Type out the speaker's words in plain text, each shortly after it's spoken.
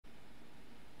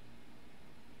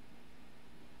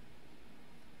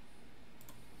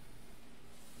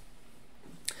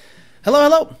Hello,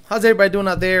 hello. How's everybody doing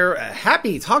out there?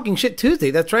 Happy Talking Shit Tuesday.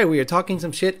 That's right. We are talking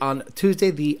some shit on Tuesday,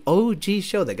 the OG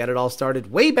show that got it all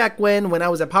started way back when I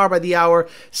was at Power by the Hour.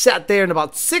 Sat there and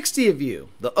about 60 of you,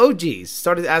 the OGs,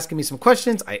 started asking me some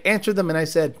questions. I answered them and I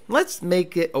said, let's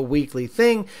make it a weekly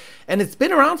thing. And it's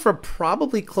been around for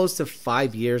probably close to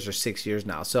 5 years or 6 years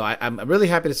now. So I'm really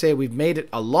happy to say we've made it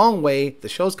a long way. The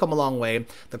show's come a long way.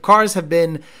 The cars have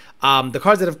been... the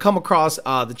cars that have come across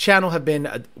the channel have been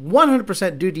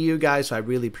 100% due to you guys, so I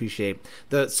really appreciate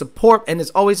the support. And it's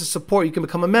always a support. You can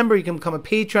become a member. You can become a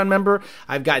Patreon member.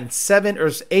 I've gotten 7 or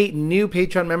 8 new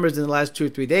Patreon members in the last 2 or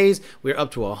 3 days. We're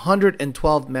up to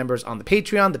 112 members on the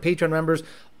Patreon. The Patreon members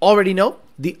already know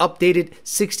the updated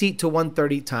 60 to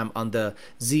 130 time on the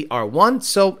ZR1.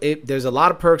 So there's a lot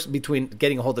of perks between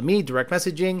getting a hold of me, direct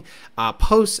messaging,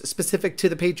 posts specific to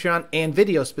the Patreon, and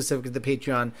videos specific to the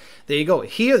Patreon. There you go.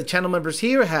 Here, the channel members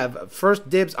here have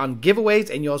first dibs on giveaways,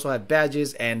 and you also have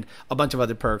badges and a bunch of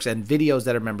other perks and videos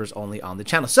that are members only on the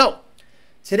channel. So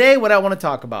today, what I want to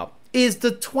talk about is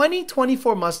the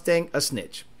 2024 Mustang a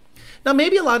snitch. Now,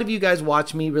 maybe a lot of you guys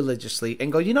watch me religiously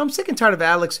and go, I'm sick and tired of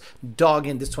Alex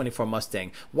dogging this 24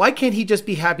 Mustang. Why can't he just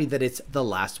be happy that it's the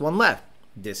last one left?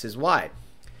 This is why.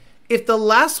 If the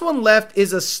last one left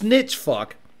is a snitch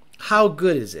fuck, how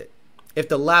good is it? If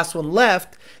the last one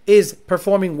left is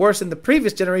performing worse than the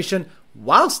previous generation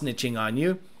while snitching on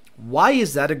you, why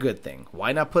is that a good thing?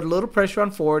 Why not put a little pressure on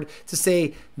Ford to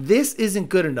say this isn't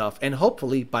good enough, and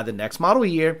hopefully by the next model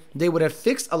year, they would have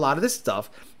fixed a lot of this stuff,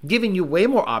 giving you way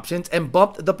more options and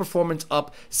bumped the performance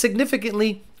up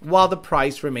significantly while the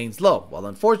price remains low. Well,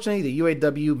 unfortunately, the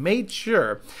UAW made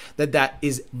sure that that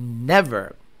is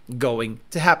never going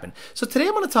to happen. So today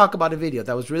I'm going to talk about a video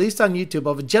that was released on YouTube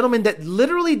of a gentleman that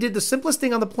literally did the simplest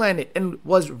thing on the planet and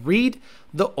was read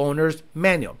the owner's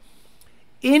manual.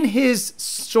 In his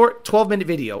short 12-minute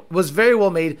video, it was very well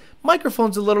made.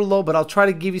 Microphone's a little low, but I'll try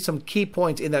to give you some key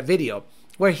points in that video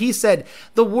where he said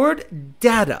the word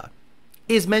data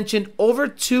is mentioned over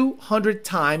 200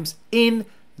 times in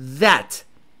that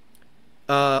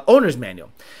owner's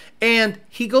manual. And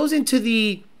he goes into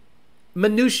the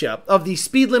minutia of the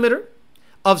speed limiter,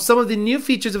 of some of the new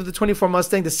features of the 24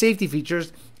 Mustang, the safety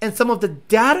features, and some of the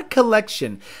data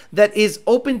collection that is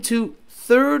open to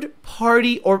third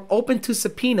party or open to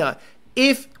subpoena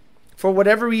if, for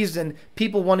whatever reason,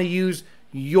 people want to use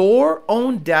your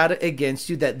own data against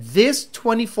you that this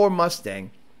 24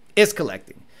 Mustang is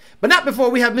collecting. But not before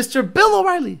we have Mr. Bill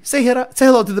O'Reilly. Say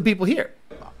hello to the people here.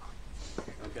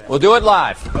 Okay. We'll do it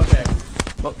live. Okay.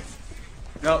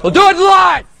 We'll do it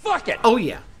live. Fuck it. Oh,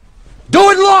 yeah. Do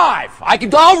it live.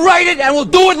 I'll write it and we'll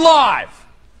do it live.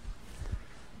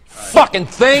 Fucking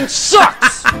thing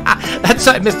sucks. That's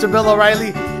right, Mr. Bill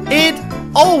O'Reilly. It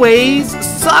always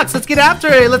sucks. Let's get after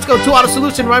it. Let's go. 2 Auto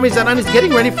Solution. Ramirez is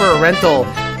getting ready for a rental.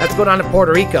 Let's go down to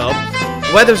Puerto Rico.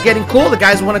 Weather's getting cool. The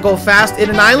guys want to go fast in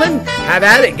an island. Have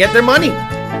at it. Get their money.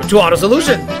 2 Auto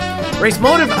Solution. Race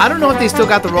Motive. I don't know if they still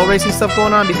got the road racing stuff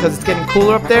going on because it's getting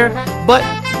cooler up there. But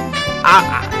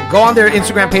go on their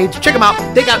Instagram page. Check them out.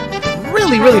 They got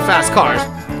really, really fast cars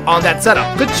on that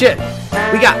setup. Good shit.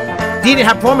 We got DNA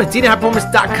High Performance,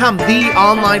 DNAHighPerformance.com, the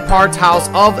online parts house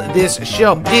of this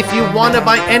show. If you want to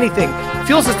buy anything,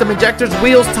 fuel system injectors,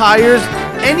 wheels, tires,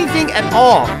 anything at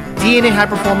all,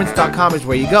 DNAHighPerformance.com is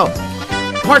where you go.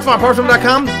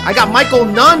 PartsFarm.com. I got Michael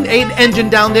Nunn engine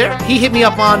down there. He hit me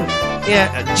up on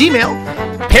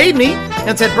Gmail, paid me,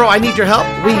 and said, bro, I need your help.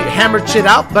 We hammered shit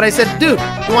out. But I said, dude,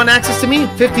 you want access to me?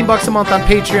 $15 a month on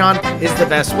Patreon is the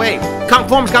best way.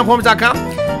 Conformance.com.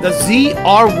 The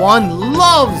ZR1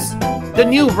 loves the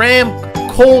new Ram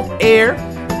Cold Air.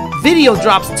 Video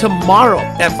drops tomorrow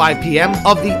at 5 p.m.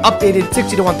 of the updated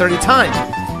 60 to 130 times.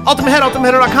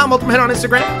 UltimateHead.com, Ultimate Head on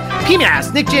Instagram.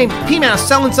 PMAS, Nick James, PMAS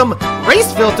selling some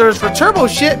race filters for turbo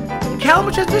shit.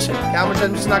 Calimer Transmission,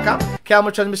 CalimerTransmission.com,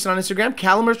 Calimer Transmission on Instagram,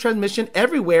 Calimer Transmission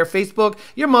everywhere, Facebook,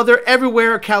 your mother,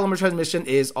 everywhere. Calimer Transmission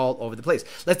is all over the place.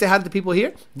 Let's say hi to the people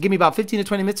here. Give me about 15 to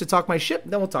 20 minutes to talk my shit,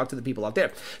 then we'll talk to the people out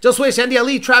there. Joe Swish, Andy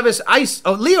Ali, Travis Ice,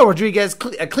 Leo Rodriguez,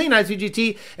 Clean Eyes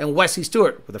VGT, and Wesley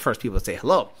Stewart were the first people to say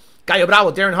hello. Gallo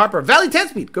Bravo, Darren Harper, Valley 10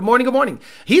 Speed. Good morning, good morning.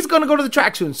 He's going to go to the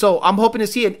track soon, so I'm hoping to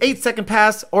see an 8-second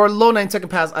pass or a low 9-second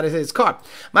pass out of his car.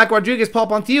 Mike Rodriguez, Paul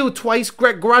Pontieu, twice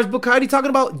Greg Garage Bucati talking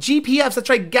about GPFs.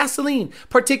 That's right, gasoline,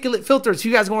 particulate filters. If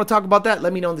you guys want to talk about that,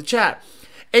 let me know in the chat.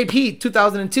 AP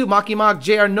 2002, Maki Mock,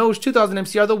 JR Noge 2000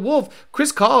 MCR, The Wolf,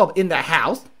 Chris Kolb in the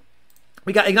house.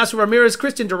 We got Ignacio Ramirez,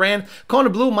 Christian Duran, Kona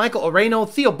Blue, Michael Oreno,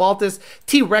 Theo Baltus,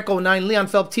 T-Reco9, Leon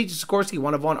Phelps, T.J. Sikorsky,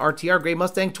 One of One, RTR, Gray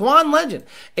Mustang, Twan Legend,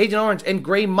 Agent Orange, and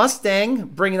Gray Mustang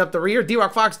bringing up the rear.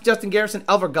 D-Rock Fox, Justin Garrison,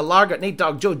 Elver Galarga, Nate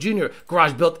Dogg, Joe Jr.,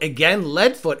 Garage Built again,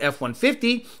 Leadfoot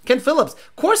F-150, Ken Phillips,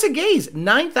 Corsa Gaze,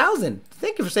 9,000.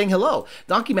 Thank you for saying hello.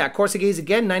 Donkey Mac, Corsa Gaze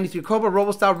again, 93 Cobra,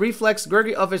 Robostyle, Reflex,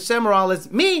 Gregory of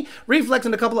Morales, me, Reflex,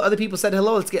 and a couple of other people said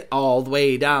hello. Let's get all the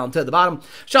way down to the bottom.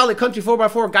 Charlotte Country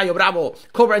 4x4, Gallo Bravo,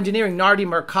 Cobra Engineering, Nardi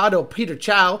Mercado, Peter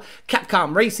Chow,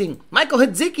 Capcom Racing, Michael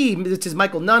Hidziki, which is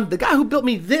Michael Nunn, the guy who built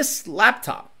me this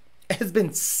laptop. Has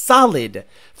been solid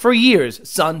for years,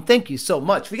 son. Thank you so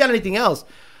much. If you got anything else,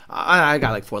 I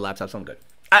got like 4 laptops, so I'm good.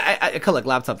 I collect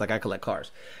laptops like I collect cars.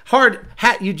 Hard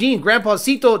Hat Eugene, Grandpa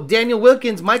Cito, Daniel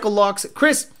Wilkins, Michael Locks,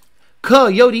 Chris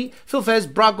Coyote, Phil Fez,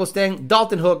 Bronco Stang,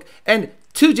 Dalton Hook, and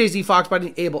 2JZ Fox by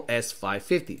the Able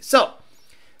S550. So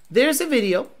there's a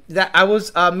video that I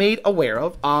was made aware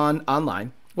of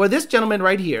online where this gentleman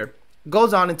right here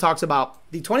goes on and talks about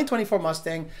the 2024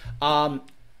 Mustang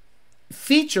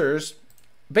features.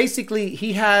 Basically,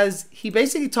 he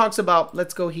basically talks about,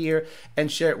 let's go here and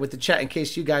share it with the chat in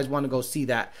case you guys want to go see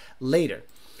that later.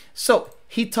 So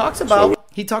he talks about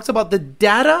the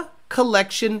data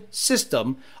collection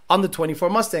system on the 24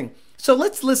 Mustang. So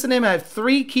let's listen to him. I have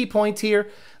 3 key points here.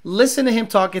 Listen to him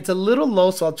talk. It's a little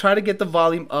low, so I'll try to get the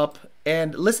volume up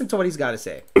and listen to what he's got to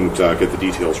say. Wouldn't get the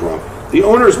details wrong. The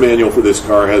owner's manual for this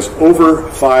car has over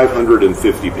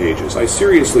 550 pages. I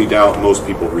seriously doubt most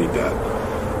people read that.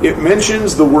 It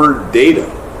mentions the word data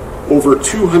over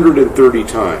 230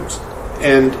 times,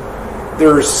 and there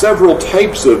are several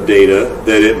types of data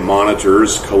that it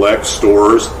monitors, collects,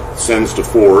 stores, sends to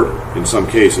Ford in some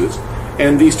cases.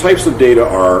 And these types of data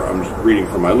are, I'm reading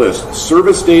from my list,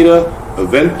 service data,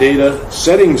 event data,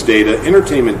 settings data,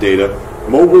 entertainment data,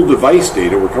 mobile device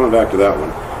data, we're coming back to that one,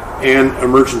 and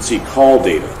emergency call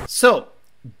data. So,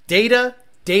 data.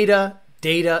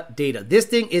 This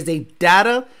thing is a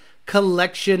data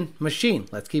collection machine.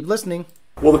 Let's keep listening.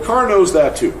 Well, the car knows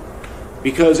that too,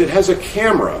 because it has a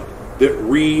camera that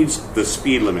reads the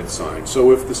speed limit sign.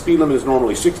 So if the speed limit is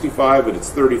normally 65, but it's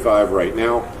 35 right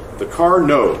now, the car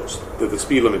knows that the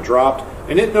speed limit dropped,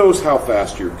 and it knows how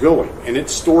fast you're going, and it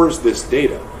stores this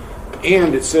data.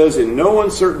 And it says in no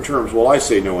uncertain terms, well, I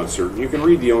say no uncertain, you can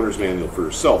read the owner's manual for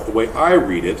yourself. The way I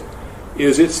read it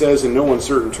is it says in no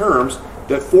uncertain terms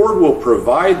that Ford will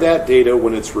provide that data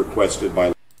when it's requested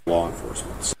by law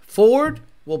enforcement. Ford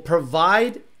will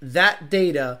provide that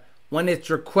data when it's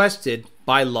requested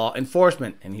by law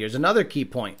enforcement. And here's another key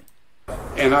point.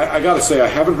 And I got to say, I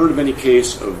haven't heard of any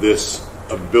case of this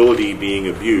ability being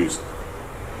abused,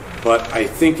 but I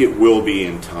think it will be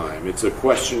in time. It's a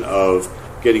question of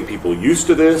getting people used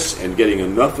to this and getting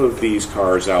enough of these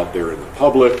cars out there in the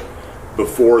public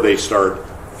before they start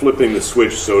flipping the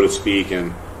switch, so to speak,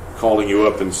 and calling you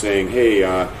up and saying,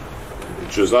 hey,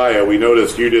 Josiah, we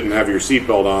noticed you didn't have your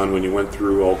seatbelt on when you went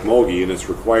through Okmulgee, and it's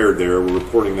required there. We're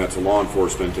reporting that to law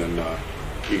enforcement, and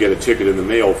you get a ticket in the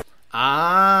mail.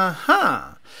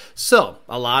 So,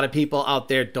 a lot of people out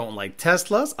there don't like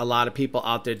Teslas. A lot of people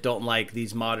out there don't like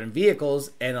these modern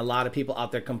vehicles. And a lot of people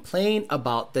out there complain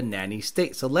about the nanny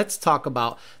state. So, let's talk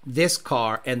about this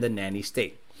car and the nanny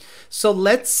state. So,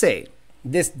 let's say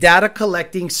this data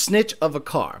collecting snitch of a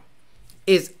car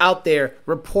is out there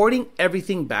reporting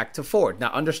everything back to Ford.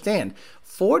 Now, understand,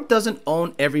 Ford doesn't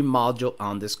own every module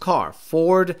on this car.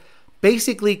 Ford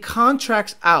basically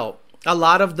contracts out a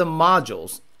lot of the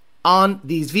modules on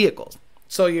these vehicles.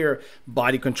 So your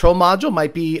body control module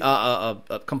might be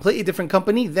a completely different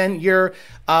company than your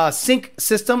sync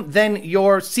system, then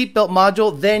your seatbelt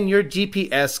module, then your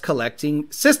GPS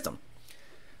collecting system.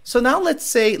 So now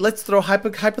let's throw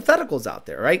hypotheticals out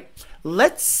there, right?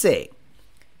 Let's say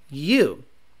you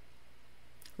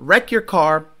wreck your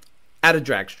car at a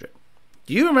drag strip.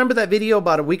 Do you remember that video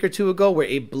about a week or two ago where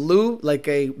a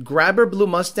grabber blue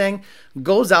Mustang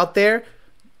goes out there,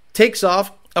 takes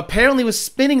off, apparently was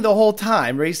spinning the whole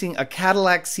time, racing a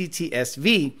Cadillac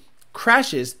CT-SV,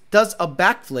 crashes, does a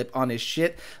backflip on his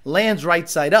shit, lands right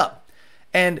side up.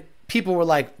 And people were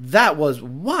like, that was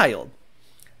wild.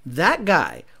 That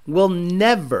guy will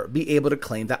never be able to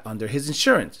claim that under his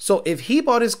insurance. So if he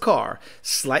bought his car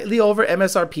slightly over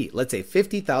MSRP, let's say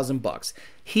 $50,000,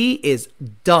 he is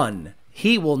done.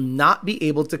 He will not be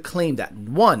able to claim that.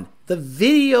 One, the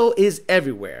video is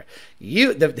everywhere.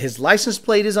 His license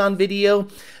plate is on video.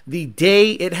 The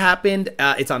day it happened,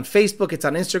 it's on Facebook, it's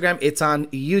on Instagram, it's on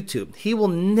YouTube. He will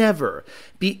never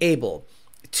be able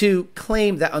to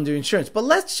claim that under insurance. But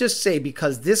let's just say,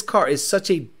 because this car is such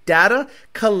a data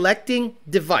collecting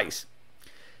device,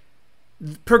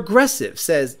 Progressive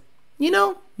says,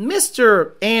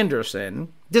 Mr.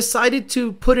 Anderson decided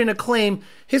to put in a claim.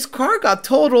 His car got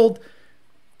totaled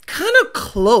kind of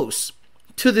close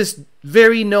to this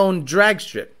very known drag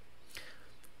strip.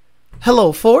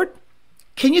 Hello, Ford.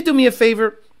 Can you do me a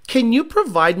favor? Can you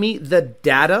provide me the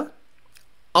data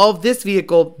of this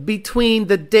vehicle between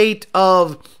the date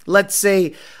of, let's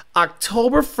say,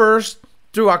 October 1st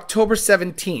through October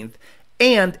 17th,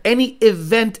 and any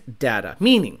event data?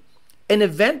 Meaning, an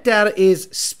event data is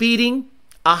speeding,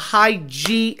 a high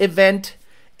G event,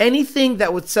 anything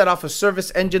that would set off a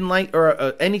service engine light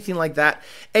or anything like that.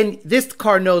 And this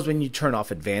car knows when you turn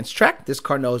off advanced track. This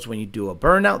car knows when you do a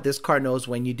burnout. This car knows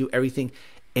when you do everything,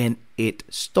 and it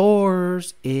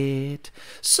stores it.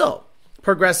 So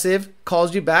Progressive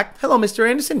calls you back. Hello, Mr.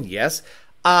 Anderson. Yes.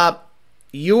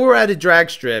 You were at a drag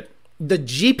strip. The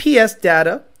GPS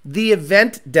data, the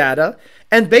event data,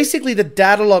 and basically the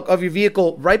data log of your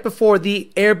vehicle right before the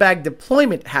airbag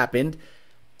deployment happened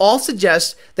all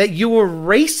suggests that you were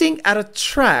racing at a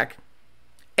track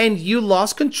and you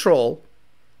lost control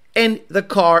and the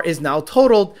car is now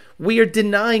totaled. We are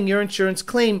denying your insurance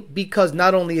claim because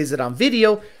not only is it on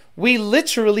video, we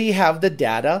literally have the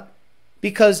data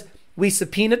because we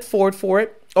subpoenaed Ford for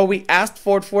it, or we asked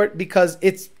Ford for it because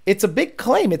it's a big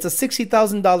claim. It's a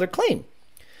 $60,000 claim.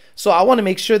 So I want to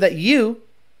make sure that you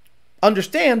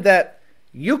understand that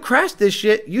you crashed this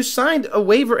shit. You signed a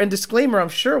waiver and disclaimer, I'm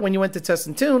sure, when you went to test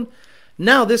and tune.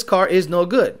 Now this car is no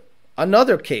good.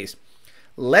 Another case.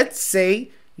 Let's say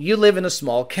you live in a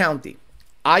small county.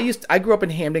 I grew up in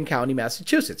Hampden County,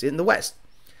 Massachusetts, in the West.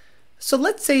 So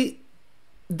let's say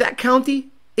that county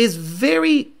is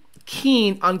very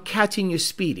keen on catching you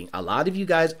speeding. A lot of you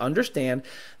guys understand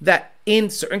that in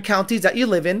certain counties that you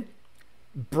live in,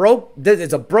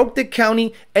 it's a broke dick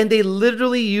county, and they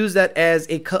literally use that as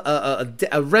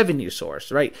a revenue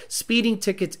source, right? Speeding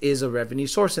tickets is a revenue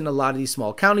source in a lot of these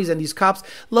small counties, and these cops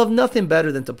love nothing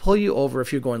better than to pull you over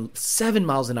if you're going 7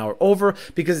 miles an hour over,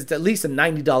 because it's at least a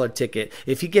 $90 ticket.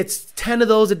 If he gets 10 of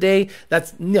those a day,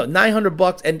 that's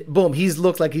 $900, and boom, he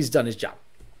looks like he's done his job.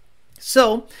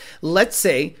 So let's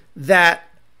say that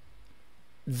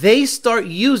they start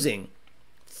using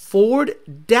Ford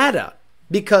data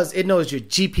because it knows your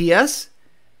GPS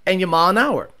and your mile an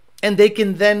hour. And they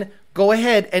can then go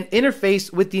ahead and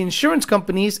interface with the insurance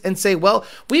companies and say, well,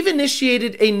 we've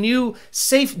initiated a new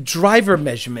safe driver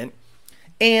measurement.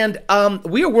 And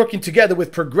we are working together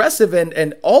with Progressive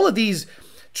and all of these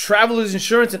Travelers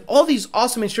Insurance and all these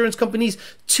awesome insurance companies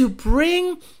to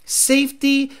bring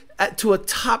safety to a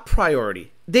top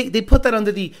priority. They put that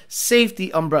under the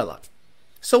safety umbrella.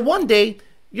 So one day,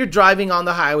 you're driving on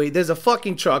the highway. There's a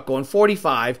fucking truck going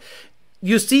 45.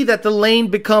 You see that the lane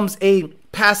becomes a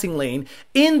passing lane.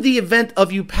 In the event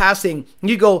of you passing,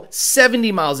 you go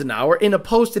 70 miles an hour in a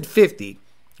posted 50,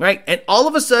 right? And all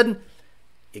of a sudden,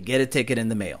 you get a ticket in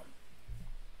the mail.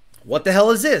 What the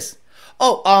hell is this?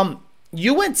 Oh,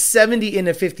 you went 70 in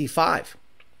a 55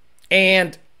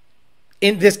 and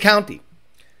in this county.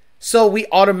 So we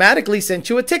automatically sent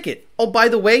you a ticket. Oh, by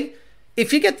the way,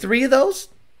 if you get 3 of those,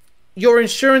 your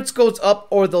insurance goes up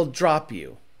or they'll drop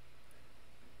you.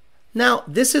 Now,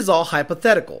 this is all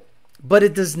hypothetical, but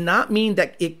it does not mean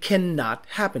that it cannot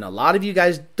happen. A lot of you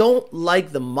guys don't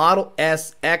like the Model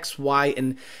S, X, Y,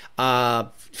 and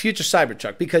future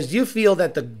Cybertruck because you feel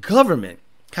that the government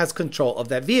has control of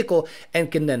that vehicle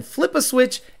and can then flip a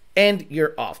switch and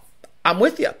you're off. I'm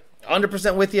with you.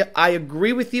 100% with you. I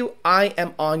agree with you. I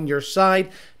am on your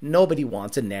side. Nobody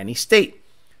wants a nanny state.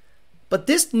 But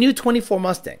this new 24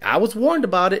 Mustang, I was warned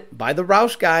about it by the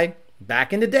Roush guy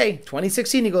back in the day,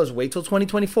 2016. He goes, wait till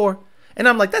 2024. And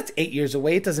I'm like, that's 8 years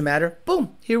away. It doesn't matter.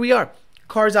 Boom, here we are.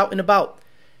 Car's out and about.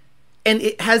 And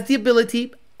it has the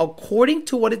ability, according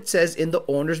to what it says in the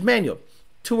owner's manual,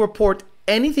 to report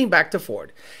anything back to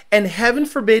Ford. And heaven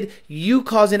forbid you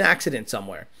cause an accident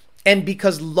somewhere. And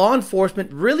because law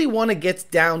enforcement really want to get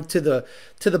down to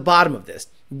the bottom of this,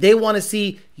 they want to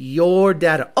see your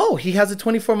data. Oh, he has a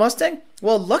 24 Mustang?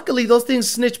 Well, luckily those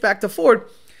things snitch back to Ford.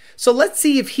 So let's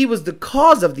see if he was the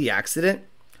cause of the accident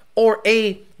or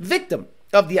a victim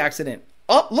of the accident.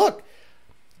 Oh, look.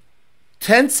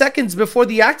 10 seconds before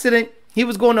the accident, he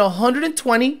was going to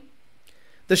 120.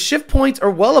 The shift points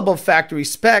are well above factory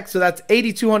spec, so that's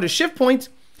 8,200 shift points.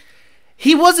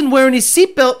 He wasn't wearing his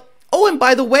seatbelt. Oh, and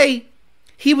by the way,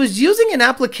 he was using an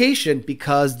application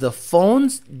because the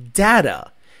phone's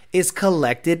data is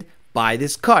collected by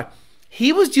this car.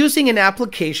 He was using an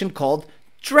application called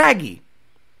Draggy.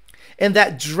 And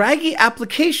that Draggy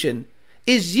application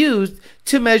is used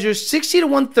to measure 60 to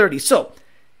 130. So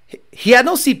he had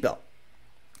no seatbelt.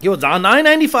 He was on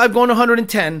 995 going to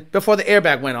 110 before the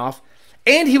airbag went off.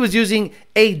 And he was using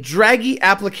a draggy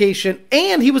application,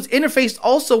 and he was interfaced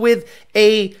also with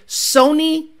a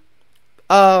Sony,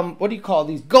 what do you call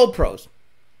these? GoPros.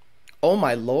 Oh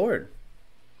my Lord.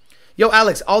 Yo,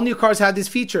 Alex, all new cars have this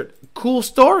feature. Cool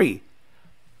story.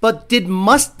 But did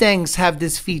Mustangs have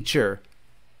this feature?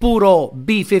 Puro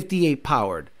B58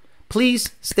 powered.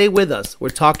 Please stay with us. We're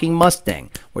talking Mustang.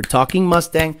 We're talking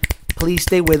Mustang. Please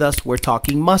stay with us. We're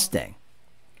talking Mustang.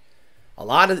 A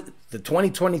lot of the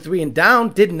 2023 and down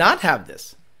did not have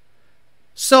this.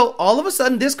 So all of a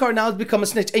sudden, this car now has become a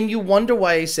snitch. And you wonder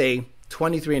why I say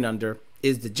 23 and under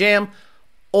is the jam.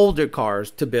 Older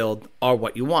cars to build are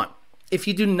what you want. If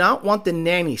you do not want the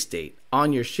nanny state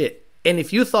on your shit, and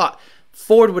if you thought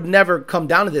Ford would never come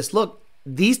down to this, look,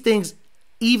 these things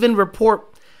even report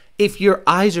if your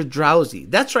eyes are drowsy.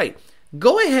 That's right.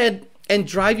 Go ahead and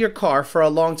drive your car for a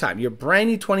long time. Your brand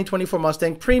new 2024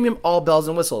 Mustang, premium, all bells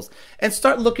and whistles. And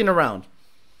start looking around.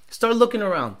 Start looking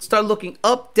around. Start looking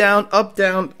up, down,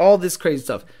 all this crazy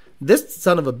stuff. This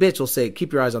son of a bitch will say,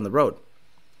 keep your eyes on the road.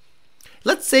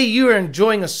 Let's say you are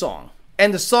enjoying a song,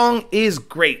 and the song is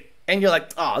great. And you're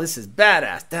like, oh, this is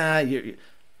badass.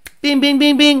 Bing, bing,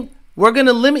 bing, bing. We're going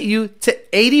to limit you to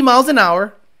 80 miles an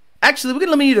hour. Actually, we're going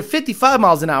to limit you to 55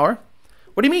 miles an hour.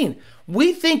 What do you mean?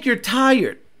 We think you're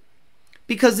tired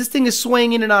because this thing is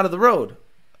swaying in and out of the road.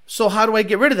 So how do I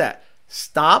get rid of that?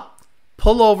 Stop,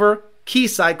 pull over, key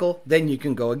cycle, then you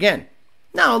can go again.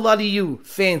 Now, a lot of you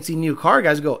fancy new car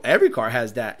guys go, every car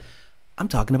has that. I'm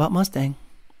talking about Mustang,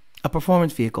 a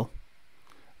performance vehicle.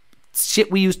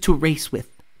 Shit we used to race with.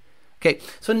 Okay,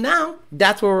 so now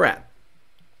that's where we're at.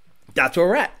 That's where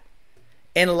we're at.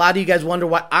 And a lot of you guys wonder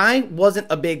why I wasn't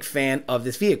a big fan of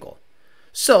this vehicle.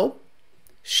 So,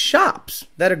 shops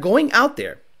that are going out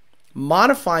there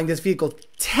modifying this vehicle,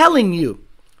 telling you,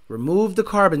 remove the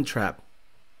carbon trap.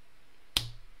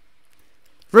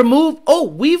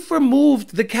 We've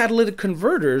removed the catalytic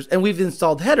converters and we've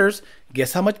installed headers.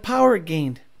 Guess how much power it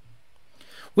gained?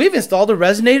 We've installed a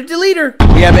resonator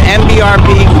deleter. We have an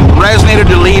MBRP resonator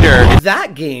deleter.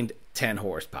 That gained 10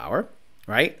 horsepower,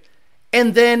 right?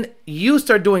 And then you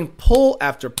start doing pull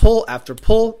after pull after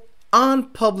pull on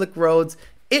public roads.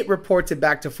 It reports it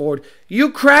back to Ford.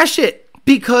 You crash it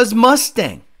because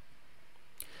Mustang.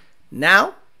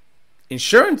 Now,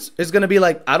 insurance is going to be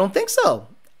like, I don't think so.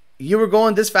 You were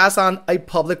going this fast on a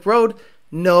public road.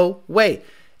 No way.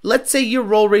 Let's say you're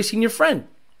roll racing your friend.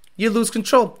 You lose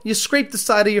control. You scrape the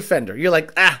side of your fender. You're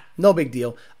like, no big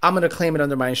deal. I'm going to claim it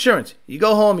under my insurance. You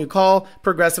go home, you call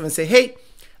Progressive and say, hey,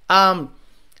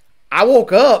 I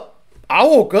woke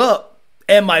up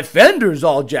and my fender's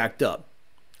all jacked up.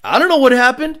 I don't know what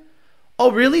happened.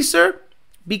 Oh, really, sir?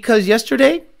 Because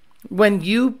yesterday, when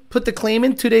you put the claim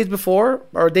in 2 days before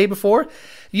or a day before,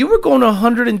 you were going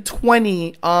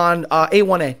 120 on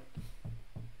A1A.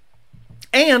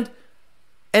 And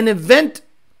an event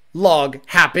log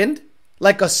happened,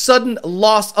 like a sudden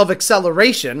loss of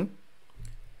acceleration,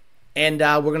 and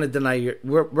we're gonna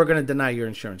deny your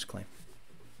insurance claim.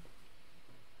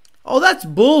 Oh, that's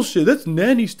bullshit. That's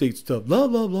nanny state stuff. Blah,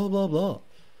 blah, blah, blah, blah.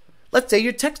 Let's say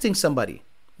you're texting somebody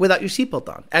without your seatbelt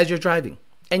on as you're driving,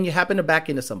 and you happen to back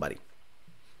into somebody.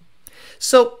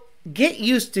 So get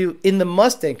used to, in the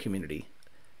Mustang community,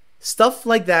 stuff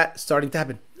like that starting to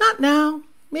happen. Not now,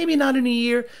 maybe not in a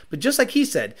year, but just like he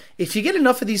said, if you get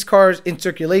enough of these cars in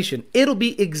circulation, it'll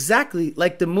be exactly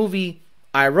like the movie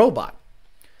iRobot.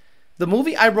 The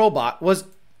movie iRobot was,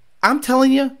 I'm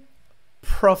telling you,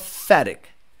 prophetic.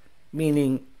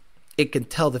 Meaning it can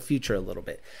tell the future a little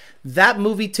bit. That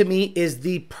movie to me is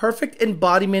the perfect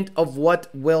embodiment of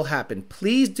what will happen.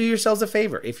 Please do yourselves a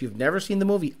favor. If you've never seen the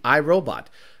movie iRobot,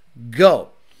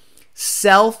 go.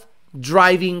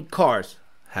 Self-driving cars.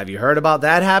 Have you heard about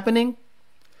that happening?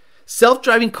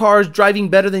 Self-driving cars driving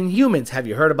better than humans. Have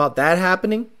you heard about that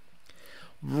happening?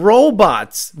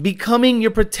 Robots becoming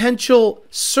your potential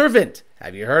servant.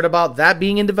 Have you heard about that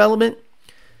being in development?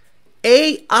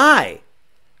 AI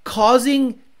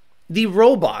causing the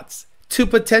robots to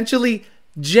potentially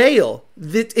jail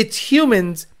its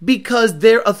humans because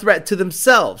they're a threat to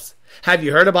themselves. Have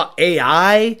you heard about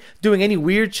AI doing any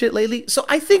weird shit lately? So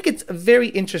I think it's very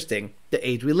interesting, the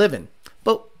age we live in.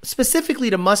 But specifically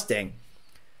to Mustang,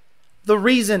 the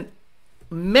reason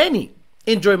many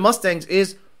enjoy Mustangs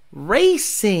is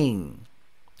racing.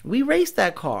 We race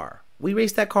that car. We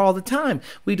race that car all the time.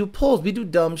 We do pulls. We do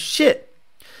dumb shit.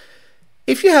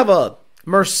 If you have a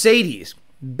Mercedes,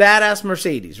 badass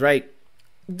Mercedes, right?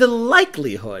 The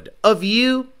likelihood of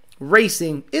you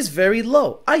racing is very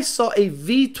low. I saw a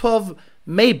V12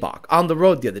 Maybach on the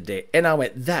road the other day, and I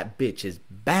went, that bitch is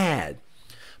bad.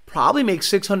 probably makes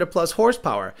 600 plus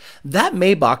horsepower. That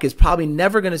Maybach is probably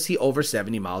never going to see over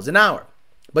 70 miles an hour.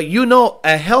 But you know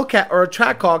a Hellcat or a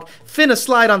Trackhawk finna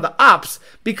slide on the ops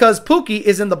because Pookie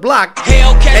is in the block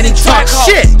and he talks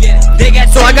shit.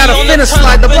 So I gotta finna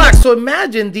slide the block. So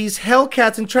imagine these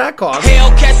Hellcats and Trackhawks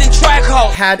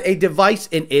had a device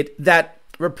in it that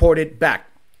reported back.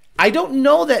 I don't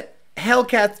know that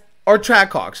Hellcats or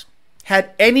Trackhawks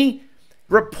had any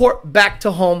report back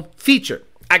to home feature.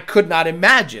 I could not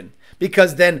imagine,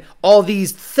 because then all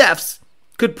these thefts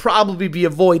could probably be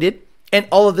avoided and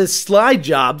all of this slide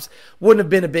jobs wouldn't have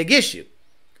been a big issue.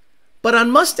 But on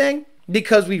Mustang,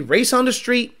 because we race on the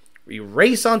street, we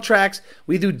race on tracks,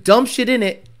 we do dumb shit in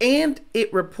it, and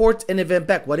it reports an event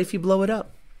back. What if you blow it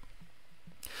up?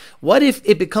 What if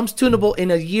it becomes tunable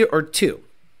in a year or two,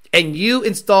 and you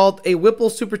installed a Whipple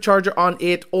supercharger on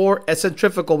it or a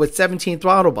centrifugal with 17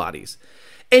 throttle bodies,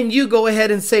 and you go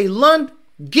ahead and say, Lund,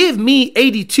 give me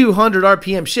 8,200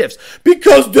 RPM shifts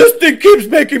because this thing keeps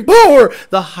making power.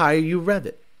 The higher you rev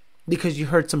it, because you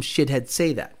heard some shithead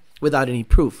say that without any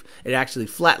proof. It actually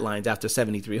flatlines after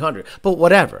 7,300, but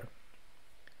whatever.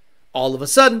 All of a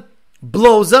sudden,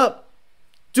 blows up.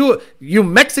 Do it. You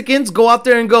Mexicans go out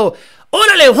there and go,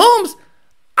 Orale, Holmes,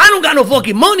 I don't got no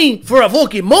fucking money for a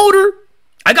fucking motor.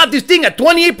 I got this thing at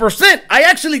 28%. I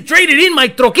actually traded in my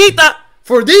troquita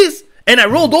for this. And I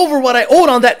rolled over what I owed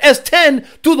on that S10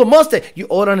 to the Mustang. You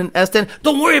owed on an S10?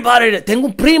 Don't worry about it. Tengo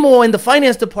un primo in the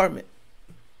finance department.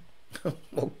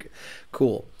 Okay,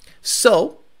 cool.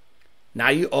 So, now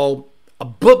you owe a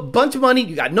bunch of money.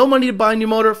 You got no money to buy a new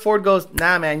motor. Ford goes,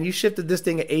 nah, man, you shifted this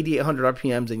thing at 8,800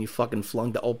 RPMs and you fucking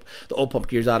flung the oil pump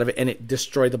gears out of it and it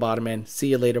destroyed the bottom end. See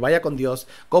you later. Vaya con Dios.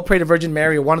 Go pray to Virgin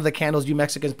Mary or one of the candles you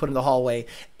Mexicans put in the hallway.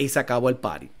 Y se acabó el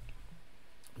party.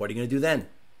 What are you going to do then?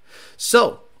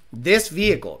 So, this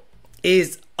vehicle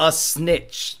is a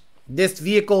snitch. This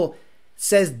vehicle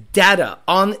says data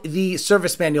on the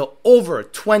service manual over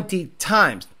 20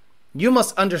 times. You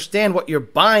must understand what you're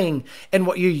buying and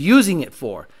what you're using it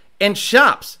for. And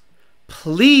shops,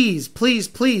 please, please,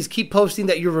 please keep posting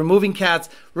that you're removing cats,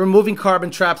 removing carbon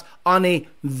traps on a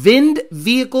VINed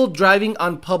vehicle driving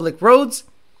on public roads.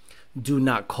 Do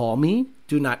not call me.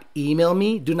 Do not email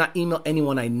me. Do not email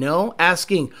anyone I know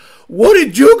asking, what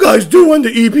did you guys do when the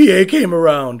EPA came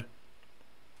around?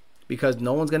 Because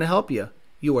no one's going to help you.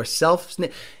 You are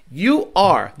You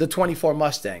are the 24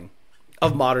 Mustang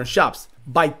of modern shops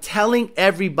by telling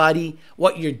everybody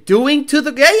what you're doing to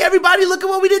the... Hey, everybody, look at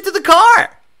what we did to the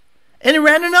car. And it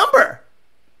ran a number.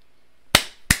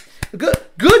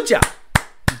 Good job.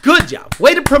 Good job.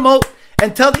 Way to promote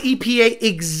and tell the EPA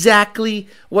exactly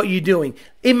what you're doing.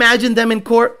 Imagine them in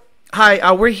court.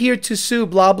 Hi, we're here to sue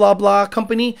blah, blah, blah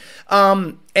company.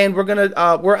 And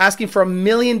we're asking for $1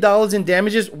 million in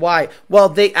damages. Why? Well,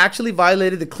 they actually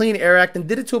violated the Clean Air Act and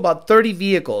did it to about 30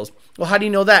 vehicles. Well, how do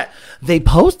you know that? They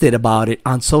posted about it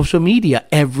on social media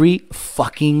every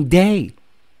fucking day.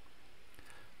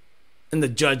 And the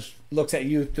judge looks at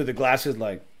you through the glasses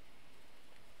like,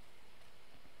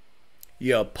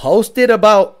 you posted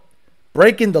about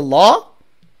breaking the law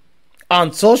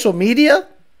on social media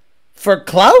for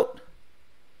clout?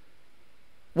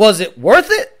 Was it worth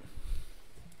it?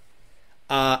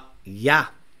 Yeah,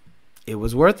 it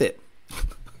was worth it.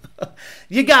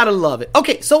 You gotta love it.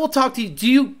 Okay, so we'll talk to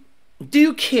you. Do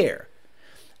you care?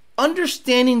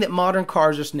 Understanding that modern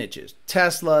cars are snitches,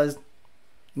 Teslas,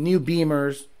 new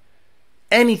Beamers,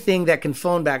 anything that can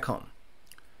phone back home.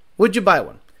 Would you buy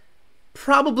one?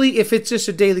 Probably if it's just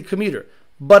a daily commuter.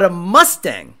 But a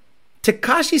Mustang,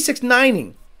 Tekashi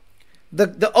 690,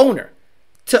 the owner,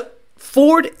 to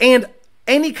Ford and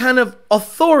any kind of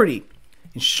authority,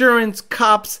 insurance,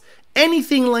 cops,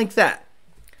 anything like that,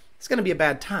 it's going to be a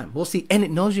bad time. We'll see. And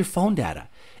it knows your phone data.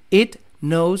 It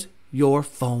knows your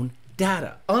phone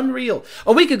data. Unreal.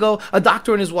 A week ago, a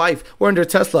doctor and his wife were under a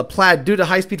Tesla Plaid due to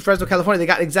high-speed Fresno, California. They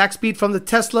got exact speed from the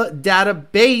Tesla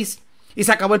database. Y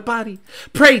se acabó el party.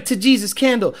 Pray to Jesus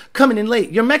candle. Coming in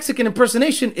late. Your Mexican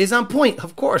impersonation is on point.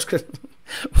 Of course,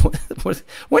 because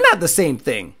we're not the same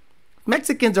thing.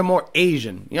 Mexicans are more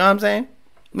Asian. You know what I'm saying?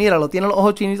 Míralo, tiene los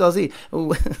ojos chinitos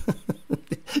así.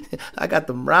 I got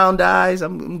them round eyes.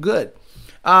 I'm good.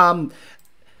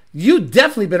 You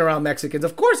definitely been around Mexicans.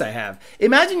 Of course I have.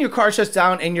 Imagine your car shuts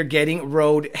down and you're getting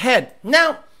road head.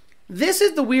 Now, this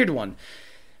is the weird one.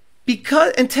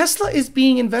 And Tesla is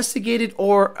being investigated,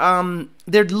 or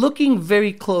they're looking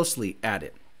very closely at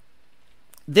it.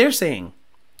 They're saying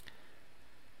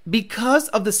because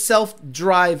of the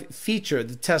self-drive feature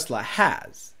that Tesla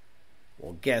has,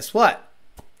 well, guess what?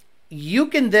 You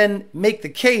can then make the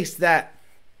case that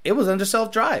it was under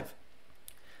self-drive.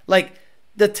 Like,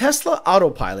 the Tesla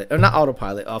autopilot, or not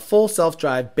autopilot, a full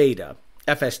self-drive beta,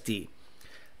 FSD,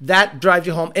 that drives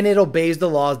you home and it obeys the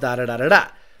laws, da-da-da-da-da.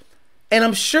 And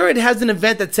I'm sure it has an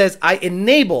event that says I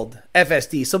enabled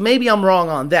FSD. So maybe I'm wrong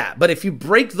on that. But if you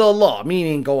break the law,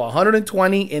 meaning go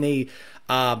 120 in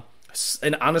on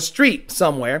a street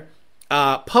somewhere,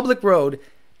 public road,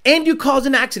 and you cause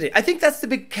an accident, I think that's the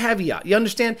big caveat. You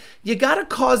understand? You got to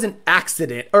cause an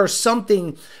accident or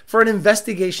something for an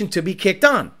investigation to be kicked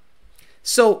on.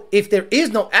 So if there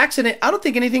is no accident, I don't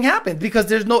think anything happened because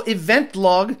there's no event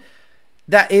log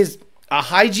that is a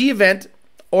high G event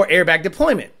or airbag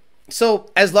deployment. So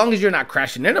as long as you're not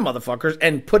crashing into motherfuckers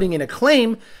and putting in a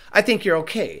claim, I think you're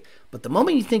okay. But the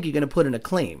moment you think you're going to put in a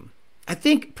claim, I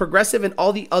think Progressive and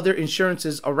all the other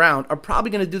insurances around are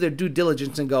probably going to do their due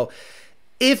diligence and go,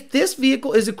 if this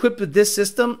vehicle is equipped with this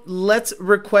system, let's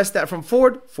request that from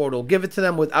Ford. Ford will give it to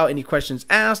them without any questions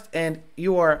asked, and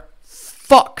you are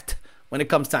fucked when it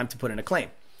comes time to put in a claim.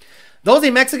 Those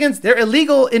ain't Mexicans. They're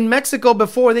illegal in Mexico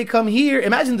before they come here.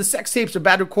 Imagine the sex tapes or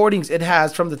bad recordings it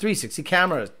has from the 360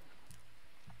 cameras.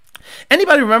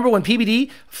 Anybody remember when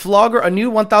PBD flogger a new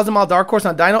 1,000 mile dark horse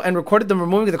on dyno and recorded them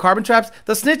removing the carbon traps?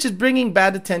 The snitch is bringing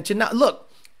bad attention. Now,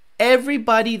 look,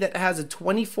 everybody that has a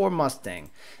 24 Mustang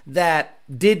that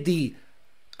did the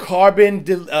carbon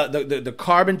the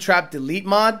carbon trap delete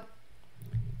mod,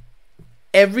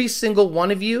 every single one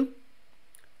of you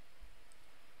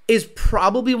is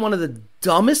probably one of the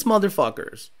dumbest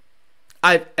motherfuckers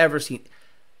I've ever seen.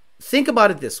 Think about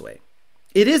it this way.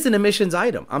 It is an emissions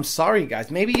item. I'm sorry,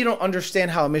 guys. Maybe you don't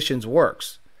understand how emissions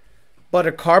works. But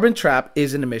a carbon trap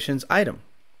is an emissions item.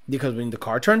 Because when the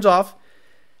car turns off,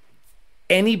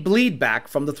 any bleed back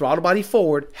from the throttle body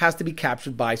forward has to be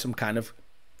captured by some kind of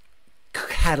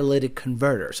catalytic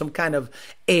converter, some kind of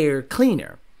air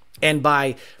cleaner. And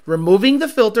by removing the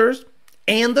filters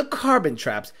and the carbon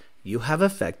traps, you have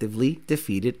effectively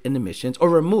defeated an emissions, or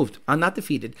removed an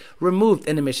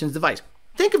emissions device.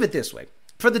 Think of it this way.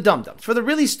 For the dum-dums, for the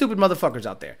really stupid motherfuckers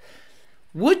out there,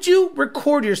 would you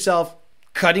record yourself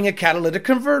cutting a catalytic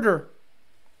converter?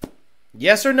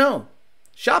 Yes or no?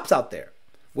 Shops out there.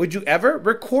 Would you ever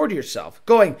record yourself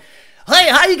going, hey,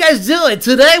 how you guys doing?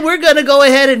 Today we're going to go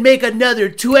ahead and make another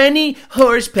 20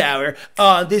 horsepower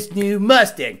on this new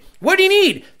Mustang. What do you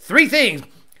need? 3 things.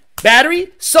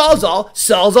 Battery,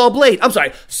 Sawzall blade. I'm sorry,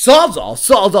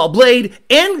 Sawzall blade,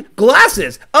 and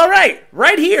glasses. All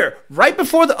right here, right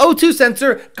before the O2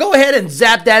 sensor, go ahead and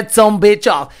zap that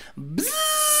sumbitch off.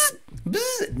 Bzzz,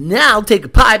 bzzz. Now take a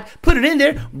pipe, put it in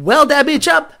there, weld that bitch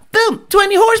up, boom,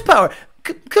 20 horsepower.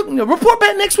 Report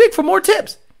back next week for more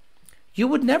tips. You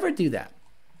would never do that.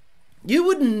 You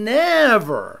would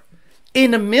never,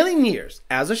 in a million years,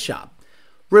 as a shop,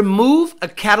 remove a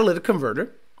catalytic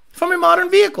converter from your modern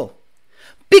vehicle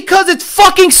because it's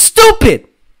fucking stupid,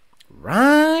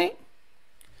 right?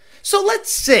 So let's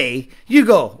say you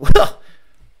go, well,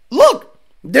 look,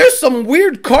 there's some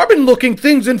weird carbon looking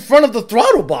things in front of the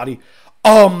throttle body.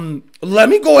 Let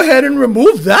me go ahead and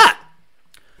remove that.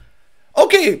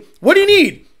 Okay, what do you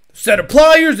need? A set of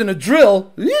pliers and a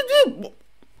drill.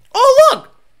 Oh,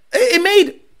 look, it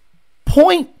made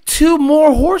 0.2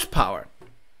 more horsepower.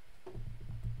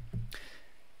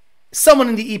 Someone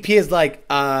in the EP is like,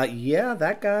 yeah,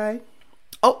 that guy.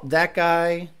 Oh, that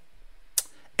guy.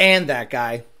 And that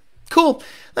guy. Cool.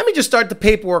 Let me just start the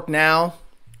paperwork now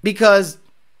because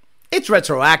it's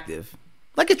retroactive.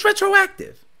 Like, it's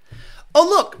retroactive. Oh,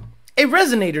 look, a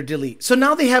resonator delete. So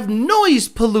now they have noise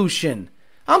pollution.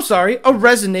 I'm sorry, a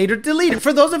resonator deleter.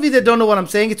 For those of you that don't know what I'm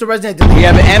saying, it's a resonator deleter. We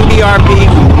have an MBRP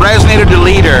resonator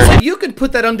deleter. So you could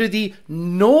put that under the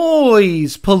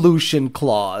noise pollution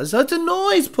clause. That's a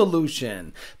noise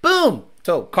pollution. Boom.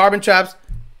 So carbon traps,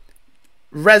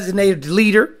 resonator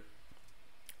deleter.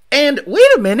 And wait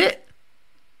a minute.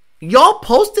 Y'all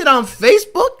posted on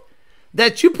Facebook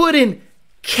that you put in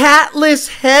catless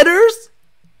headers?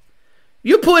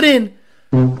 You put in...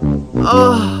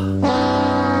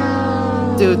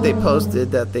 Dude, they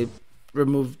posted that they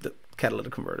removed the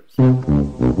catalytic converters.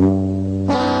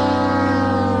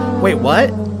 Wait,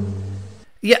 what?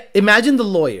 Yeah, imagine the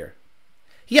lawyer.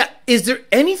 Yeah, is there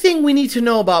anything we need to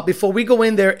know about before we go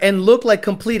in there and look like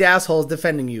complete assholes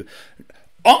defending you?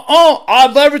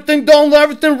 I've done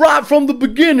everything right from the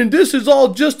beginning. This is all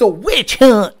just a witch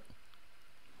hunt.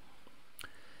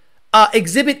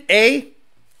 Exhibit A.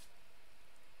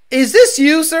 Is this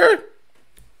you, sir?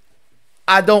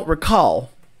 I don't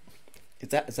recall. Is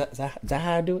that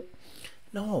how I do it?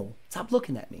 No. Stop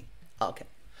looking at me. Okay.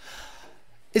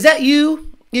 Is that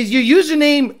you? Is your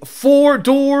username 4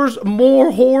 doors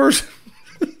more whores?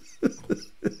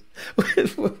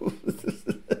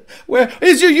 Where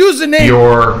is your username?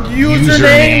 Your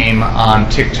username on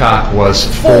TikTok was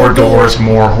Four doors.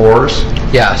 more whores.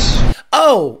 Yes.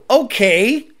 Oh,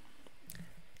 okay.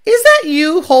 Is that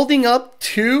you holding up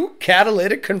 2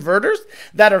 catalytic converters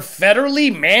that are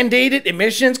federally mandated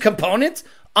emissions components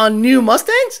on new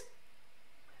Mustangs?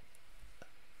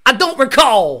 I don't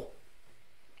recall.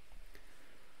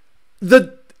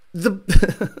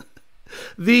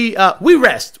 We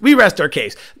rest our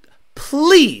case.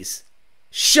 Please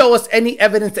show us any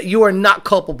evidence that you are not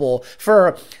culpable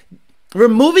for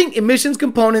removing emissions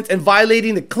components and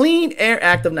violating the Clean Air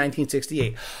Act of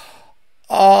 1968.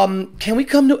 Can we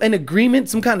come to an agreement,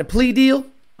 some kind of plea deal?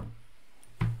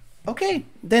 Okay,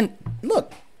 then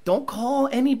look, don't call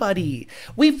anybody.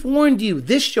 We've warned you.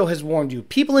 This show has warned you.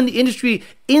 People in the industry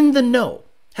in the know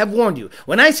have warned you.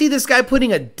 When I see this guy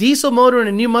putting a diesel motor in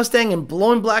a new Mustang and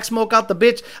blowing black smoke out the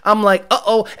bitch, I'm like,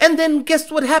 uh-oh. And then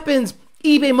guess what happens?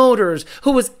 eBay Motors,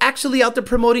 who was actually out there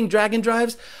promoting drag and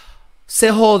drives, se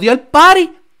jodió el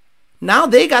party. Now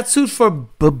they got sued for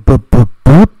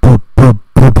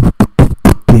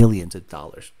billions of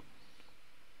dollars.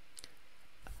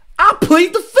 I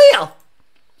plead the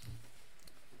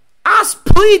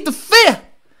fifth.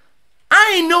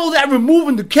 I ain't know that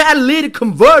removing the catalytic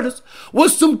converters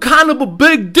was some kind of a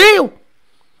big deal.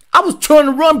 I was trying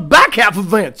to run back half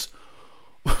events.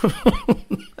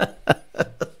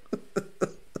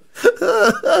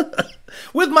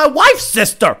 With my wife's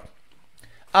sister.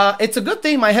 It's a good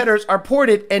thing my headers are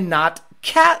ported and not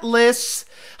catless.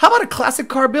 How about a classic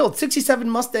car build? 67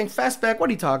 Mustang Fastback. What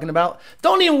are you talking about?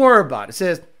 Don't even worry about it. It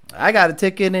says, I got a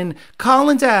ticket in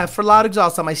Collins Ave for loud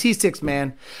exhaust on my C6,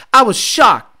 man. I was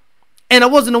shocked. And I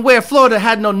wasn't aware Florida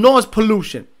had no noise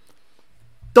pollution.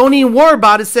 Don't even worry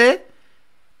about it, said.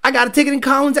 I got a ticket in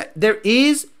Collins Ave. There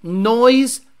is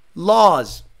noise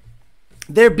laws.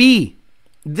 There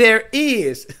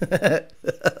is.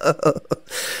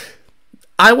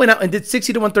 I went out and did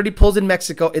 60 to 130 pulls in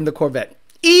Mexico in the Corvette.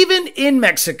 Even in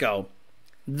Mexico,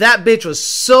 that bitch was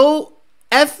so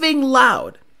effing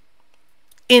loud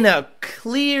in a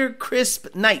clear,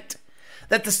 crisp night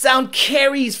that the sound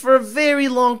carries for a very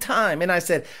long time. And I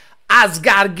said, I's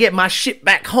got to get my shit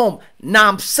back home. Know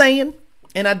I'm saying?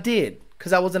 And I did,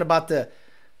 because I wasn't about to,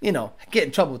 get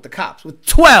in trouble with the cops. With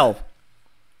 12.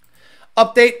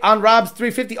 Update on Rob's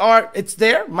 350R. It's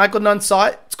there. Michael Nunn saw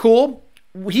it. It's cool.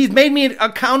 He's made me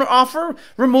a counter offer,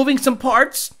 removing some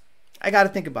parts. I got to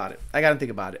think about it. I got to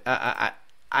think about it.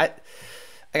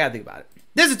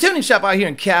 There's a tuning shop out here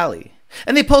in Cali,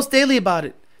 and they post daily about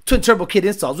it. Twin turbo kit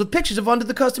installs with pictures of under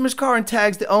the customer's car and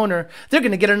tags the owner. They're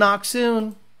going to get a knock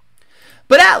soon.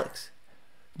 But Alex,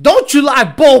 don't you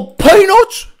like bold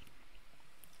peanuts?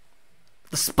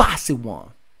 The spicy one.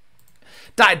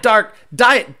 Diet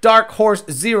Dark Horse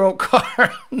Zero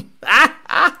car.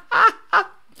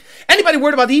 Anybody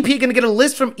worried about the EPA going to get a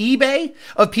list from eBay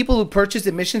of people who purchased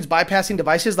emissions bypassing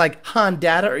devices like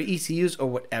Honda or ECUs or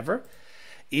whatever?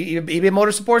 eBay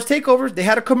Motor supports takeovers. They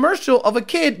had a commercial of a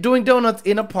kid doing donuts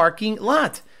in a parking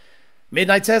lot.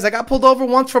 Midnight says, I got pulled over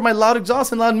once for my loud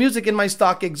exhaust and loud music in my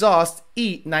stock exhaust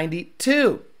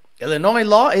E92. Illinois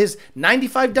law is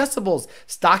 95 decibels.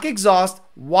 Stock exhaust,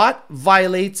 what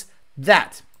violates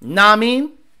that? Nah, I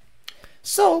mean?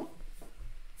 So,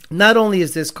 not only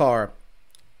is this car,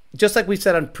 just like we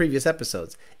said on previous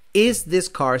episodes, is this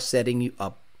car setting you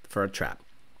up for a trap?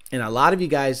 And a lot of you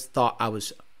guys thought I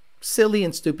was silly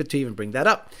and stupid to even bring that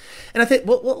up. And I think,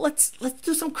 well, let's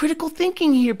do some critical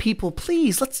thinking here, people.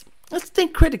 Please, let's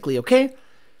think critically, okay?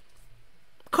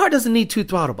 Car doesn't need 2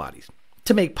 throttle bodies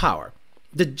to make power.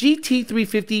 The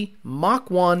GT350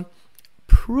 Mach 1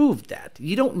 proved that.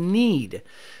 You don't need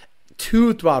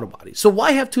 2 throttle bodies. So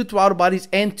why have 2 throttle bodies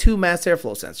and 2 mass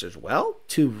airflow sensors? Well,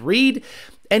 to read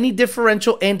any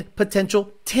differential and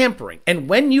potential tampering. And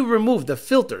when you remove the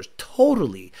filters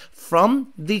totally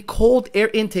from the cold air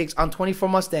intakes on 24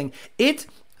 Mustang, it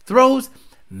throws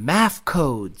MAF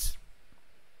codes.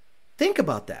 Think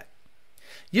about that.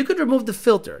 You could remove the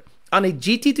filter on a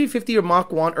GT350 or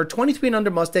Mach 1 or 23 and under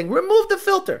Mustang. Remove the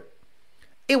filter.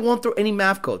 It won't throw any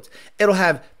MAF codes. It'll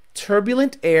have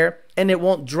turbulent air and it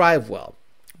won't drive well.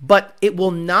 But it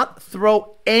will not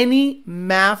throw any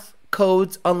MAF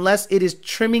codes unless it is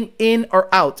trimming in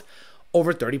or out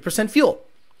over 30% fuel.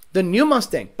 The new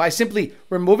Mustang, by simply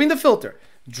removing the filter,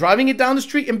 driving it down the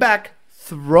street and back,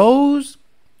 throws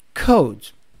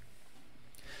codes.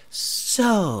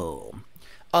 So,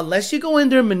 unless you go in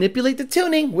there and manipulate the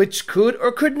tuning, which could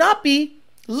or could not be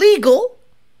legal,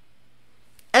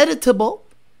 editable,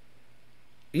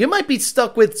 you might be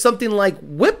stuck with something like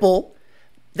Whipple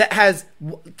that has,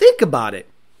 think about it.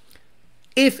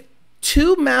 If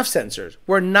two MAF sensors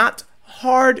were not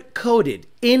hard-coded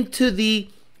into the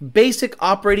basic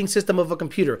operating system of a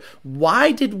computer,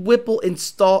 why did Whipple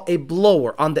install a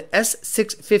blower on the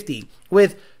S650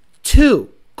 with two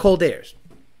cold airs?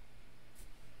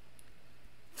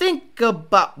 Think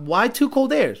about why two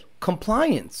cold airs.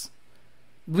 Compliance.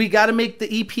 We got to make the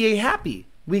EPA happy.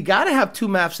 We got to have two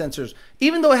MAF sensors.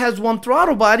 Even though it has one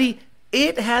throttle body,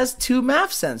 it has two MAF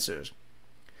sensors.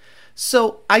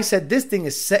 So I said, this thing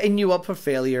is setting you up for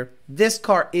failure. This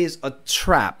car is a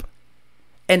trap.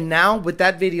 And now with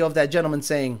that video of that gentleman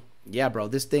saying, yeah, bro,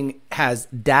 this thing has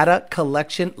data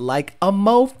collection like a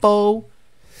mofo.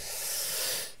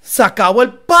 Sacabo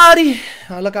el party.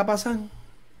 Lo que pasa.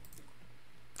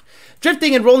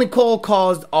 Drifting and rolling coal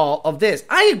caused all of this.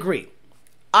 I agree.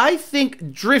 I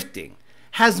think drifting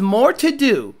has more to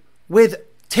do with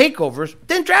takeovers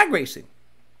than drag racing.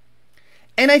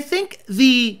 And I think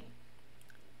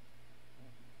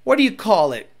what do you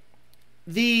call it?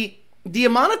 The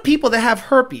amount of people that have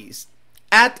herpes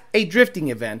at a drifting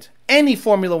event, any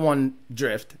Formula One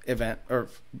drift event or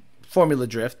Formula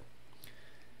Drift,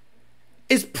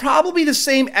 is probably the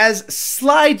same as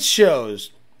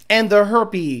slideshows and the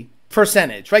herpes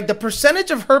percentage, right? The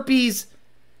percentage of herpes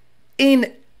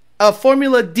in a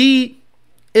Formula D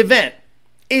event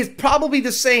is probably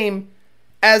the same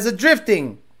as a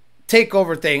drifting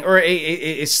takeover thing or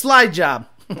a slide job.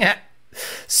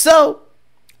 So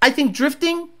I think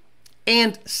drifting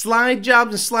and slide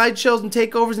jobs and slide shows and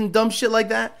takeovers and dumb shit like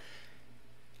that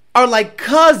are like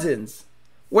cousins.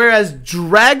 Whereas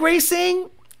drag racing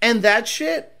and that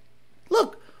shit,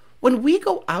 look, when we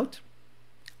go out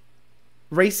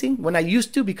racing, when I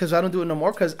used to, because I don't do it no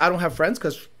more because I don't have friends,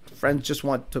 because friends just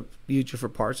want to use you for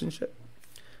parts and shit.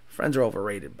 Friends are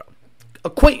overrated, bro.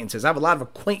 Acquaintances. I have a lot of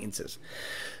acquaintances.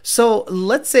 So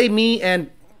let's say me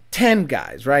and 10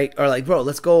 guys, right? Are like, bro,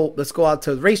 let's go out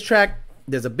to the racetrack.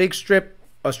 There's a big strip,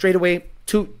 a straightaway,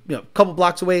 a couple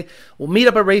blocks away. We'll meet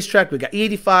up at racetrack. We got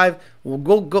E85.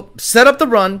 We'll go set up the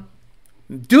run,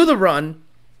 do the run,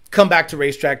 come back to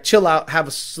racetrack, chill out, have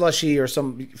a slushie or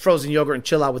some frozen yogurt and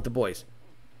chill out with the boys.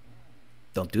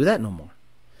 Don't do that no more.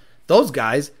 Those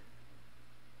guys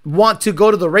want to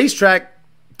go to the racetrack,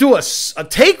 do a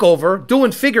takeover,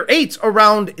 doing figure eights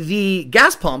around the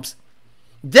gas pumps,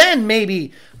 then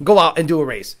maybe go out and do a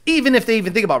race, even if they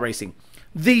even think about racing.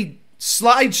 The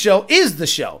slideshow is the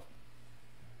show.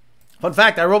 Fun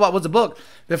fact, iRobot was a book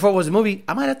before it was a movie.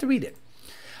 I might have to read it.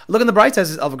 Look on the bright side,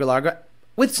 says Elva Galarga.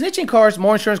 With snitching cars,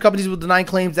 more insurance companies will deny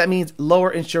claims. That means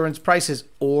lower insurance prices.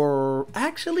 Or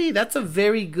actually, that's a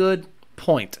very good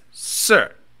point,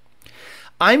 sir.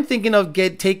 I'm thinking of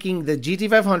taking the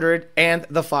GT500 and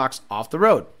the Fox off the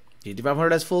road.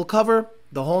 GT500 has full cover,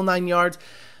 the whole 9 yards.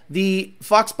 The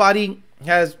Fox body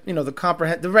has,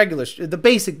 the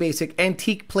basic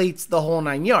antique plates, the whole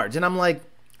 9 yards. And I'm like,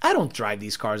 I don't drive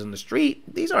these cars on the street.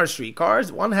 These aren't street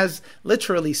cars. One has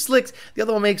literally slicks. The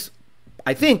other one makes,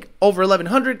 I think, over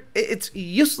 1,100. It's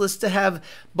useless to have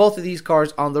both of these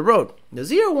cars on the road. The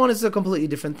ZR1 is a completely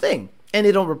different thing, and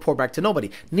they don't report back to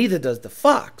nobody. Neither does the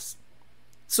Fox.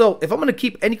 So if I'm going to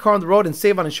keep any car on the road and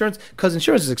save on insurance, because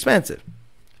insurance is expensive,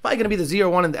 probably going to be the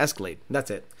ZR1 and the Escalade. That's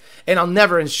it. And I'll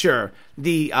never insure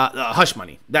the hush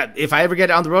money. That if I ever get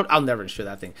it on the road, I'll never insure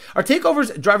that thing. Are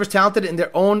takeovers drivers talented in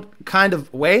their own kind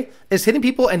of way? Is hitting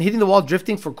people and hitting the wall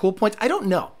drifting for cool points? I don't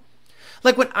know.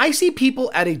 Like when I see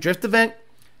people at a drift event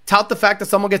tout the fact that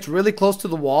someone gets really close to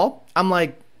the wall, I'm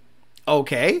like,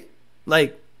 okay.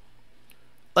 Like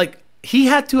he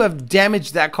had to have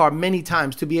damaged that car many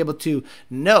times to be able to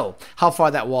know how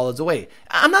far that wall is away.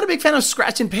 I'm not a big fan of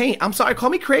scratch and paint. I'm sorry, call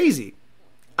me crazy.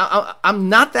 I'm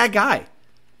not that guy.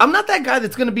 I'm not that guy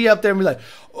that's gonna be up there and be like,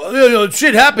 oh,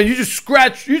 shit happened. You just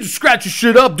scratch your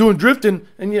shit up doing drifting,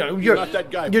 and you're not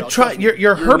that guy.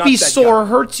 Your herpes sore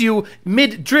hurts you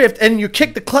mid drift, and you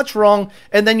kick the clutch wrong,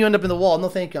 and then you end up in the wall. No,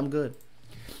 thank you, I'm good.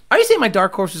 Are you saying my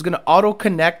Dark Horse is gonna auto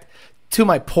connect to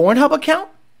my Pornhub account?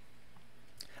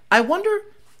 I wonder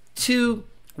to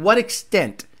what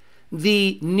extent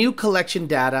the new collection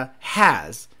data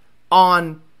has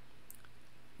on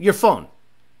your phone.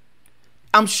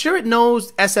 I'm sure it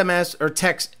knows SMS or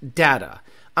text data.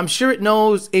 I'm sure it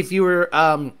knows if you were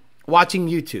watching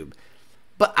YouTube.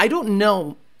 But I don't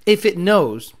know if it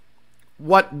knows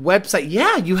what website.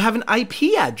 Yeah, you have an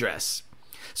IP address.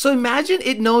 So imagine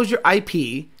it knows your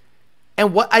IP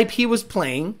and what IP was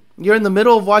playing. You're in the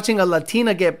middle of watching a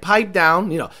Latina get piped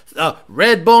down,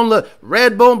 red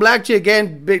bone black chick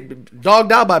getting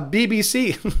dogged out by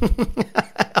BBC.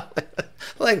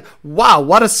 Like, wow,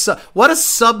 what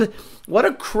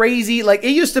a crazy, like, it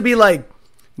used to be like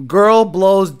girl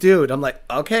blows dude. I'm like,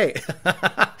 okay.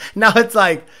 Now it's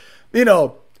like,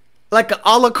 like an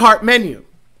a la carte menu.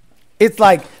 It's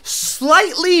like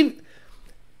slightly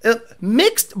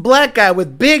mixed black guy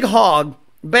with big hog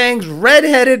bangs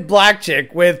redheaded black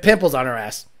chick with pimples on her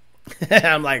ass.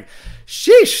 I'm like,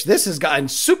 sheesh, this has gotten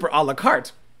super a la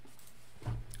carte.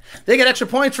 They get extra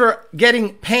points for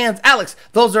getting pans. Alex,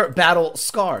 those are battle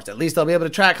scars. At least they'll be able to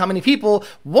track how many people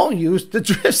won't use the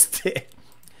drift stick.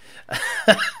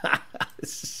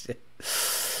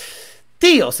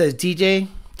 Theo says, DJ,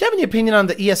 do you have any opinion on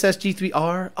the ESS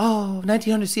G3R? Oh,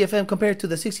 1900 CFM compared to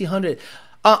the 1600.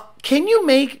 Can you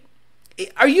make,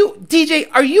 are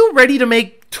you ready to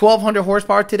make 1200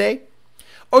 horsepower today?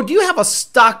 Or do you have a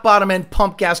stock bottom end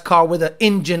pump gas car with an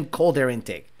engine cold air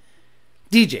intake?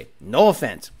 DJ, no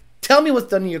offense. Tell me what's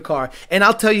done in your car, and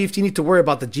I'll tell you if you need to worry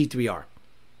about the G3R.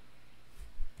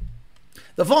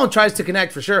 The phone tries to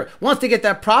connect for sure. Once they get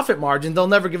that profit margin, they'll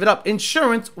never give it up.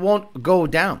 Insurance won't go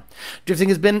down. Drifting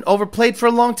has been overplayed for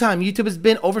a long time. YouTube has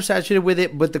been oversaturated with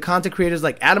it, with the content creators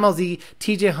like Adam LZ,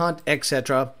 TJ Hunt,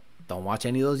 etc. Don't watch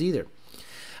any of those either.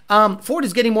 Ford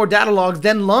is getting more data logs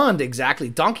than Lund. Exactly.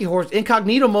 Donkey Horse,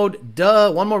 incognito mode.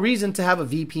 Duh. One more reason to have a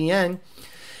VPN.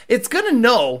 It's going to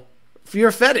know if you're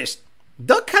a fetish.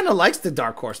 Doug kind of likes the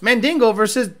Dark Horse. Mandingo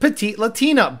versus Petite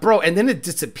Latina. Bro, and then it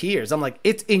disappears. I'm like,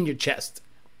 it's in your chest.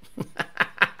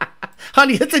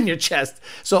 Honey, it's in your chest.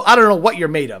 So I don't know what you're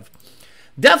made of.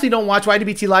 Definitely don't watch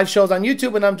YDBT live shows on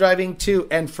YouTube when I'm driving to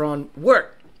and from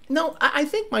work. No, I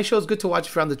think my show is good to watch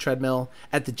if you're on the treadmill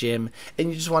at the gym and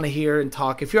you just want to hear and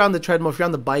talk. If you're on the treadmill, if you're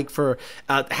on the bike for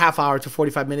a half hour to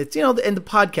 45 minutes, and the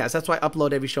podcast. That's why I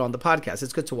upload every show on the podcast.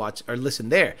 It's good to watch or listen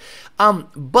there.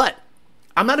 But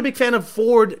I'm not a big fan of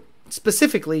Ford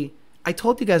specifically. I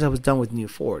told you guys I was done with new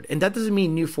Ford, and that doesn't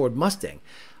mean new Ford Mustang.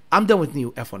 I'm done with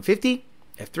new F-150,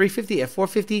 F-350,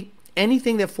 F-450.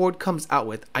 Anything that Ford comes out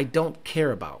with, I don't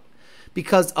care about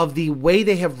because of the way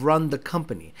they have run the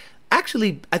company.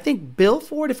 Actually, I think Bill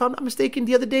Ford, if I'm not mistaken,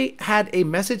 the other day had a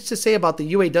message to say about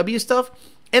the UAW stuff,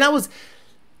 and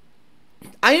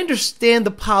I understand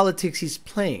the politics he's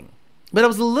playing. But I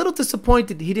was a little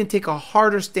disappointed he didn't take a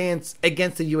harder stance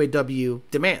against the UAW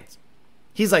demands.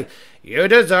 He's like, you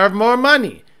deserve more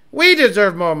money. We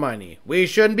deserve more money. We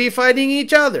shouldn't be fighting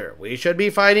each other. We should be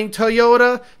fighting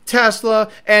Toyota,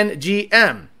 Tesla, and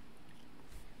GM.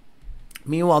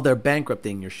 Meanwhile, they're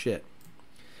bankrupting your shit.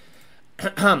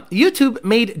 YouTube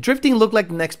made drifting look like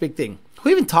the next big thing. Who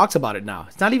even talks about it now?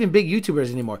 It's not even big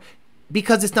YouTubers anymore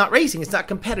because it's not racing. It's not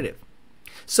competitive.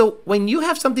 So when you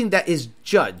have something that is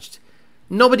judged,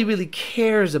 nobody really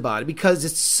cares about it because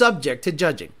it's subject to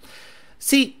judging.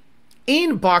 See,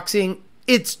 in boxing,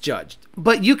 it's judged,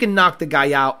 but you can knock the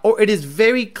guy out, or it is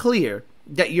very clear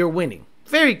that you're winning.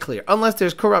 Very clear, unless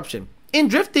there's corruption. In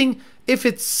drifting, if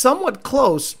it's somewhat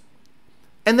close,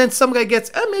 and then some guy gets,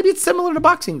 maybe it's similar to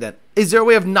boxing then. Is there a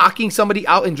way of knocking somebody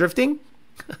out in drifting?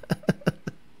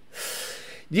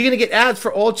 You're going to get ads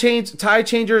for oil change, tire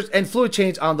changers, and fluid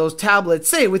change on those tablets.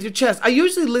 Say it with your chest. I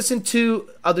usually listen to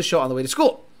other show on the way to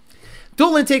school.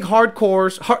 Dual intake, Dark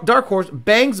Horse,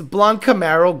 bangs blonde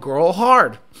Camaro girl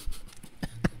hard.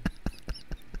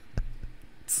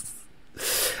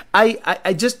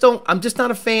 I just don't, I'm just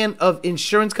not a fan of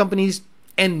insurance companies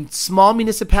and small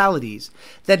municipalities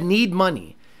that need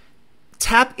money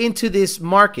tap into this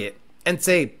market and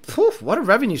say, poof, what a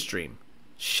revenue stream.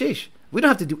 Sheesh. We don't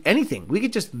have to do anything. We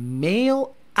could just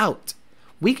mail out.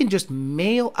 We can just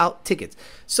mail out tickets.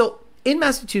 So in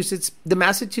Massachusetts, the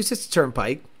Massachusetts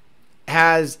Turnpike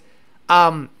has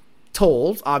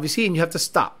tolls, obviously, and you have to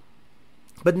stop.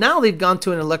 But now they've gone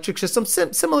to an electric system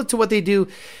similar to what they do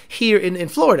here in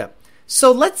Florida.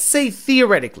 So let's say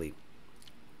theoretically,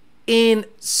 in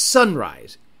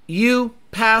Sunrise, you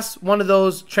pass one of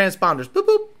those transponders, boop,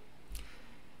 boop,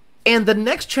 and the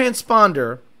next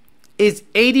transponder is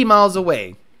 80 miles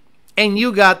away, and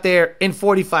you got there in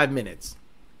 45 minutes.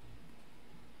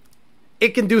 It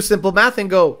can do simple math and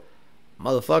go,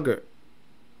 motherfucker,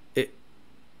 if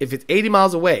it's 80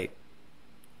 miles away,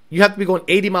 you have to be going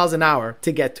 80 miles an hour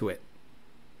to get to it.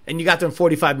 And you got there in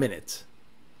 45 minutes.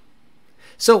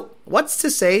 So what's to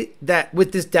say that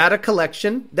with this data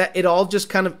collection, that it all just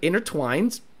kind of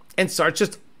intertwines and starts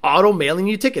just auto mailing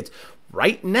you tickets?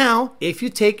 Right now, if you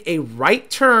take a right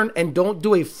turn and don't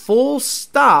do a full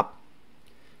stop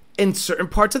in certain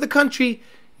parts of the country,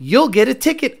 you'll get a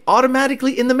ticket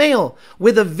automatically in the mail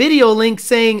with a video link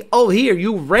saying, oh, here,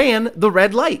 you ran the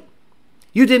red light.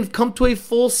 You didn't come to a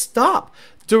full stop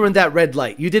during that red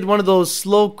light. You did one of those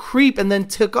slow creep and then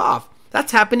took off.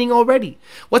 That's happening already.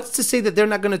 What's to say that they're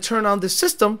not going to turn on the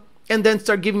system and then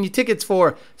start giving you tickets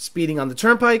for speeding on the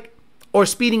turnpike, or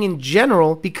speeding in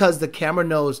general because the camera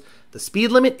knows the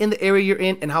speed limit in the area you're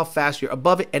in and how fast you're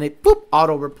above it, and it boop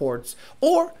auto reports.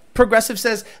 Or Progressive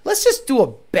says, let's just do a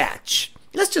batch.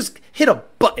 Let's just hit a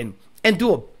button and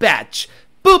do a batch.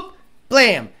 Boop,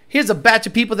 blam. Here's a batch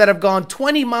of people that have gone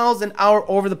 20 miles an hour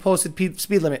over the posted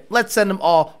speed limit. Let's send them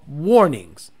all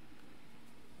warnings.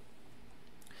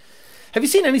 Have you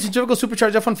seen any centrifugal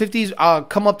supercharged F-150s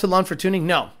come up to launch for tuning?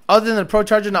 No. Other than the Pro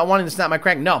Charger not wanting to snap my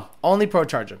crank? No. Only Pro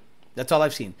Charger. That's all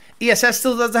I've seen. ESS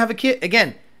still doesn't have a kit.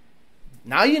 Again,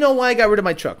 now you know why I got rid of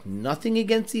my truck. Nothing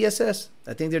against ESS.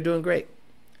 I think they're doing great.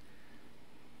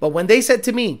 But when they said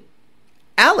to me,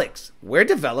 Alex, we're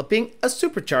developing a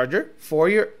supercharger for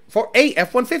a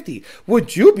F-150.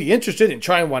 Would you be interested in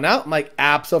trying one out? I'm like,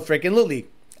 abso-freaking-lutely.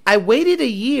 I waited a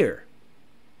year.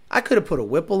 I could have put a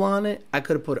Whipple on it. I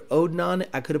could have put an Odin on it.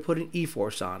 I could have put an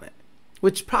E-Force on it,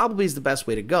 which probably is the best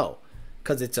way to go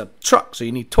because it's a truck, so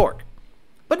you need torque.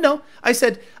 But no, I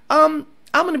said, I'm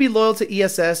going to be loyal to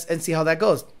ESS and see how that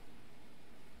goes.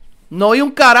 No y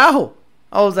un carajo.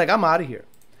 I was like, I'm out of here.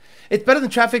 It's better than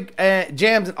traffic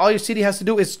jams, and all your city has to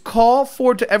do is call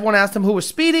forward to everyone, ask them who was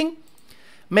speeding,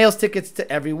 mails tickets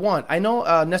to everyone. I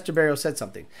know Nestor Barrio said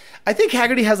something. I think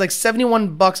Haggerty has like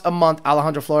 $71 a month,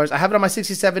 Alejandro Flores. I have it on my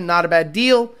 67, not a bad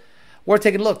deal. Worth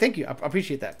taking a look. Thank you. I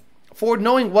appreciate that. For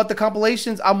knowing what the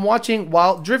compilations I'm watching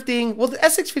while drifting. Will the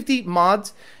S650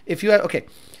 mods, if you have, okay.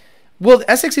 Will the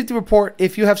S650 report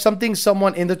if you have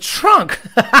someone in the trunk?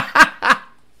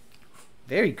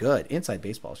 Very good. Inside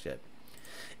baseball shit.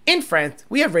 In France,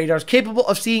 we have radars capable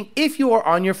of seeing if you are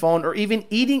on your phone or even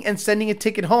eating and sending a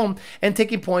ticket home and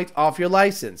taking points off your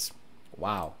license.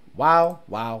 Wow. Wow,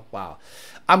 wow, wow.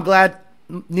 I'm glad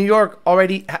New York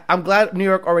already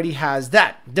has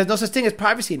that. There's no such thing as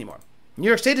privacy anymore. New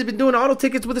York State has been doing auto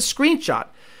tickets with a screenshot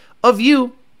of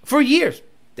you for years.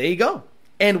 There you go.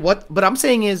 And what I'm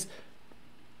saying is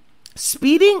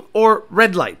speeding or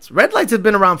red lights. Red lights have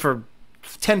been around for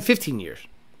 10, 15 years.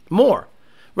 More.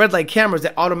 Red light cameras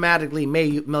that automatically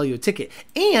mail you a ticket.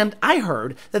 And I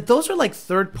heard that those are like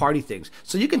third-party things.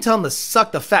 So you can tell them to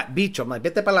suck the fat bicho. I'm like,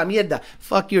 vete pa la mierda,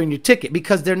 fuck you and your ticket.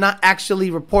 Because they're not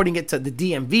actually reporting it to the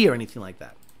DMV or anything like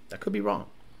that. That could be wrong.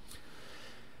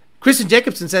 Christian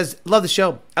Jacobson says, love the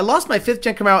show. I lost my 5th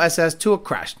Gen Camaro SS to a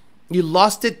crash. You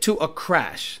lost it to a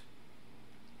crash.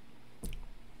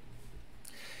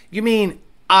 You mean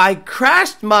I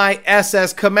crashed my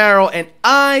SS Camaro and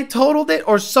I totaled it,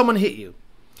 or someone hit you?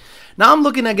 Now I'm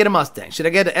looking to get a Mustang. Should I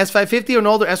get an S550 or an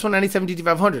older S197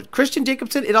 GT500? Christian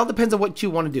Jacobson, it all depends on what you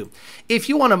want to do. If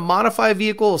you want to modify a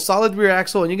vehicle, a solid rear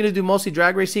axle, and you're going to do mostly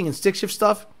drag racing and stick shift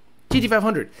stuff,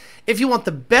 GT500. If you want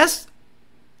the best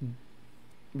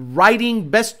riding,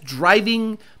 best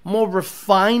driving, more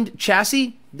refined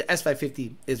chassis, the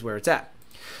S550 is where it's at.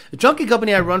 The junkie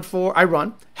company I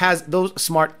run has those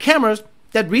smart cameras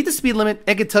that read the speed limit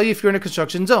and can tell you if you're in a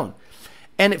construction zone.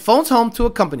 And it phones home to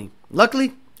a company.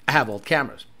 Luckily, I have old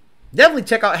cameras. Definitely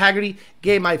check out Haggerty.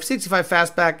 Gave my 65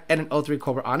 Fastback and an 03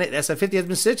 Cobra on it. SF50 has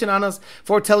been stitching on us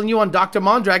for telling you on Dr.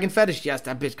 Mondragon Fetish. Yes,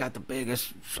 that bitch got the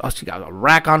biggest. Oh, she got a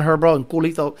rack on her, bro. And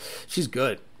Culito. She's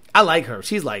good. I like her.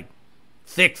 She's like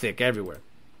thick everywhere.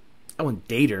 I wouldn't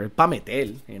date her. Pa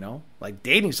meter, you know? Like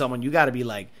dating someone, you got to be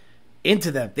like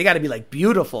into them. They got to be like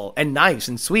beautiful and nice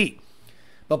and sweet.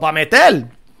 But pa meter,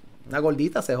 una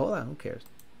gordita se joda. Who cares?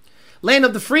 Land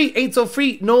of the free ain't so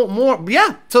free no more.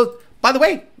 Yeah. So, by the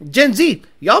way, Gen Z,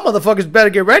 y'all motherfuckers better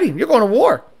get ready. You're going to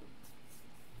war.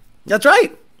 That's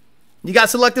right. You got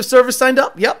selective service signed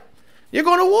up? Yep. You're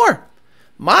going to war.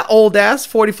 My old ass,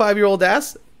 45-year-old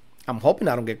ass, I'm hoping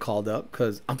I don't get called up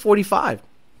because I'm 45.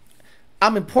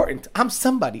 I'm important. I'm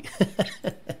somebody.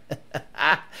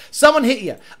 Someone hit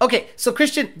you. Okay, so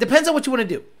Christian, depends on what you want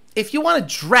to do. If you want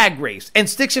to drag race and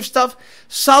stick shift stuff,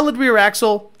 solid rear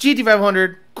axle,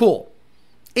 GT500, cool.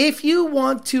 If you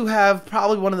want to have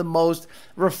probably one of the most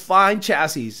refined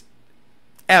chassis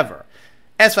ever,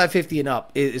 S550 and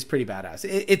up is pretty badass.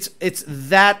 It's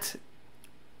that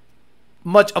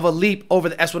much of a leap over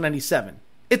the S197.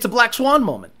 It's a Black Swan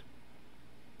moment.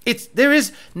 There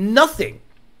is nothing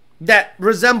that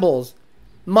resembles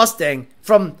Mustang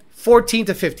from 14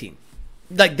 to 15.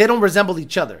 Like, they don't resemble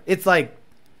each other. It's like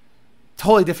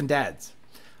totally different dads.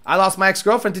 I lost my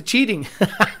ex-girlfriend to cheating.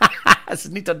 This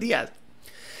is Nito Diaz.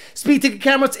 Speed ticket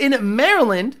cameras in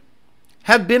Maryland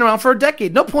have been around for a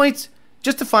decade. No points,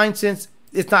 just to fine since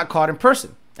it's not caught in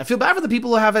person. I feel bad for the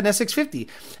people who have an S650.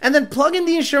 And then plug in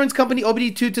the insurance company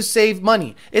OBD2 to save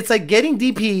money. It's like getting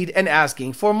DP'd and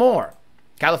asking for more.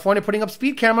 California putting up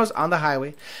speed cameras on the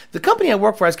highway. The company I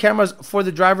work for has cameras for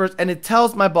the drivers, and it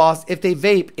tells my boss if they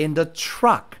vape in the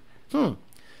truck.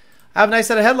 I have a nice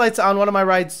set of headlights on one of my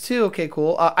rides too. Okay,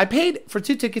 cool. I paid for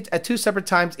 2 tickets at 2 separate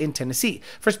times in Tennessee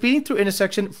for speeding through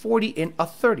intersection 40 in a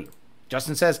 30.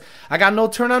 Justin says, I got no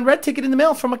turn on red ticket in the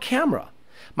mail from a camera.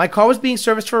 My car was being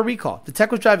serviced for a recall. The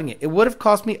tech was driving it. It would have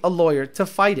cost me a lawyer to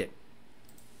fight it.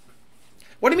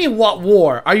 What do you mean, what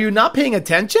war? Are you not paying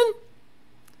attention?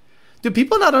 Do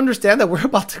people not understand that we're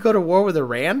about to go to war with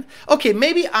Iran? Okay,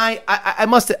 maybe I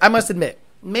must admit,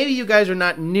 maybe you guys are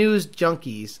not news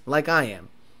junkies like I am.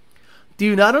 Do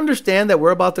you not understand that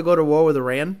we're about to go to war with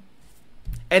Iran?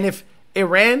 And if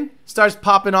Iran starts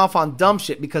popping off on dumb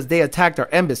shit because they attacked our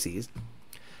embassies,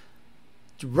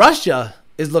 Russia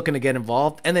is looking to get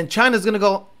involved, and then China's going to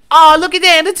go, oh, look at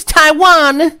that, it's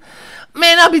Taiwan.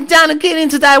 Man, I've been down to get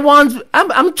into Taiwan.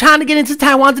 I'm trying to get into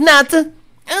Taiwan tonight.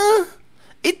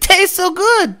 It tastes so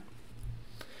good.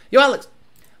 Yo, Alex,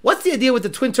 what's the idea with the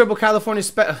twin-turbo California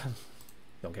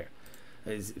Don't care.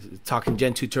 Talking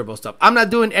Gen 2 turbo stuff. I'm not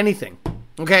doing anything,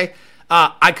 okay?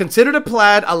 I considered a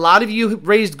plaid. A lot of you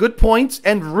raised good points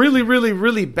and really, really,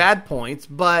 really bad points.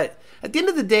 But at the end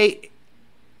of the day,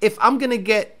 if I'm going to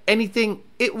get anything,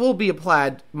 it will be a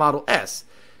plaid Model S.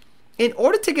 In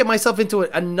order to get myself into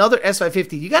another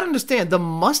S550, you got to understand, the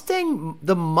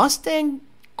Mustang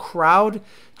crowd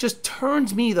just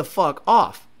turns me the fuck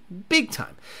off. Big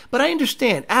time. But I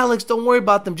understand. Alex, don't worry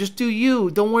about them. Just do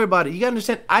you. Don't worry about it. You got to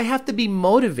understand, I have to be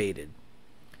motivated.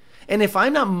 And if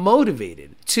I'm not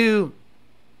motivated to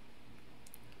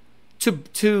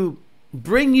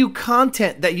bring you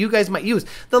content that you guys might use,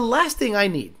 the last thing I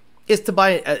need is to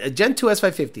buy a Gen 2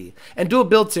 S550 and do a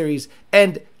build series,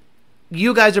 and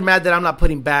you guys are mad that I'm not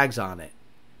putting bags on it.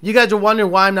 You guys are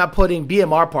wondering why I'm not putting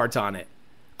BMR parts on it.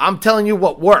 I'm telling you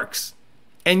what works.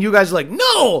 And you guys are like,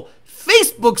 no,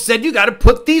 Facebook said you got to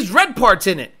put these red parts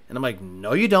in it. And I'm like,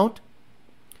 no, you don't.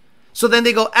 So then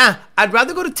they go, I'd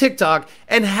rather go to TikTok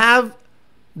and have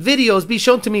videos be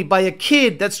shown to me by a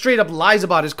kid that straight up lies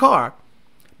about his car.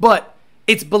 But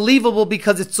it's believable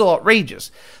because it's so outrageous.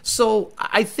 So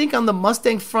I think on the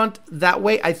Mustang front that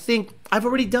way, I think I've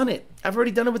already done it. I've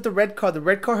already done it with the red car. The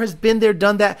red car has been there,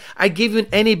 done that. I gave you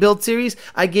an NA build series.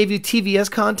 I gave you TVS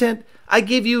content. I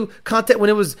gave you content when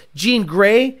it was Jean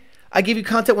Grey. I gave you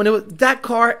content when it was that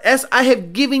car. I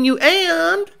have given you,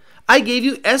 and I gave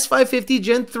you S550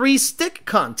 Gen 3 stick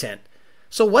content.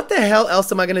 So what the hell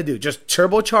else am I going to do? Just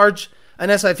turbocharge an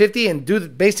S550 and do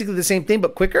basically the same thing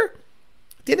but quicker?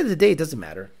 At the end of the day, it doesn't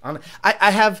matter.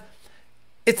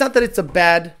 It's not that it's a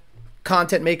bad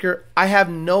content maker. I have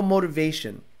no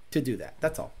motivation to do that.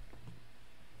 That's all.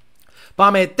 Pa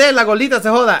meter la golita se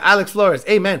joda, Alex Flores.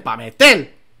 Amen. Pa meter.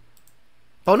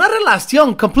 Pa una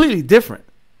relación completely different.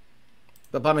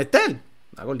 But pa meter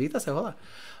la golita se joda.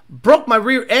 Broke my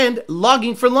rear end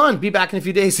logging for lawn. Be back in a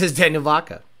few days, says Daniel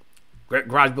Vaca.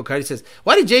 Garage Bukhari says,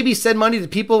 why did JB send money to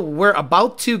people we're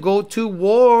about to go to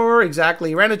war?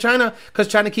 Exactly. Ran to China because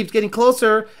China keeps getting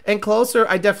closer and closer.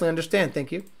 I definitely understand.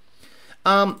 Thank you.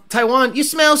 Taiwan, you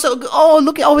smell so good. Oh,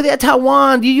 look at over there,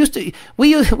 Taiwan.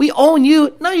 We own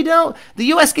you. No, you don't. The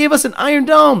U.S. gave us an Iron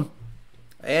Dome.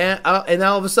 And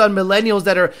now all of a sudden, millennials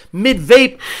that are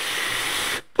mid-vape.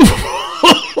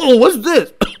 What's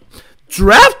this?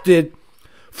 Drafted?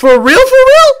 For real,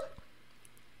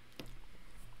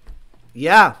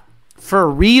 Yeah, for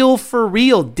real,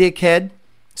 dickhead.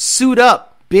 Suit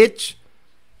up, bitch.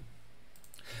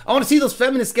 I want to see those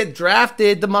feminists get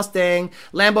drafted. The Mustang,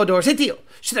 Lambo doors. Hey, Tio,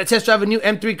 should I test drive a new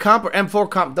M3 comp or M4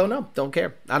 comp? Don't know. Don't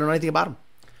care. I don't know anything about them.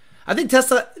 I think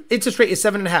Tesla interest rate is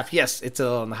 7.5. Yes, it's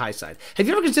on the high side. Have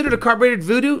you ever considered a carbureted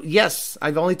Voodoo? Yes,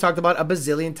 I've only talked about a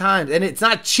bazillion times. And it's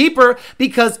not cheaper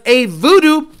because a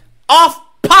Voodoo off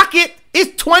pocket is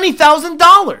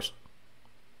 $20,000.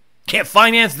 Can't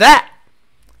finance that.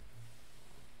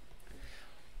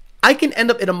 I can end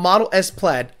up in a Model S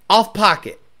Plaid off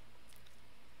pocket.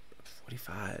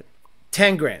 45,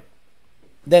 10 grand.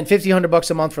 Then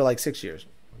 $1,500 a month for like 6 years.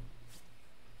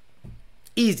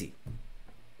 Easy.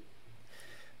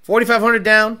 4,500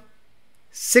 down,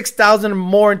 6,000 or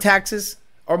more in taxes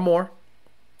or more.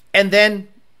 And then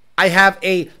I have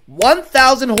a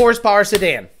 1,000 horsepower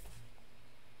sedan.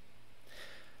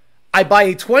 I buy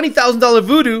a $20,000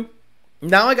 Voodoo.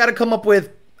 Now I got to come up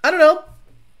with, I don't know,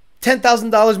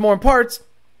 $10,000 more in parts.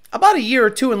 About a year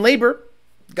or two in labor.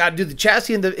 Got to do the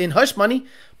chassis in hush money.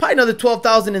 Probably another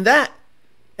 $12,000 in that.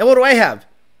 And what do I have?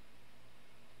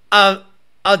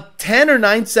 A 10 or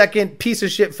 9 second piece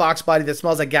of shit Fox body that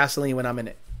smells like gasoline when I'm in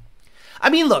it. I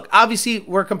mean, look, obviously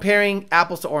we're comparing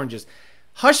apples to oranges.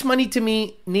 Hush money to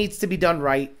me needs to be done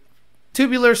right.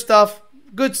 Tubular stuff,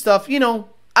 good stuff. You know,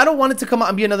 I don't want it to come out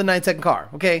and be another 9 second car.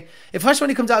 Okay. If hush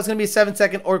money comes out, it's going to be a 7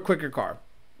 second or quicker car.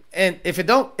 And if it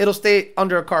don't, it'll stay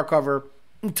under a car cover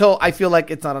until I feel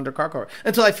like it's not under car cover.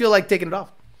 Until I feel like taking it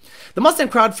off. The Mustang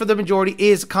crowd, for the majority,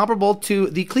 is comparable to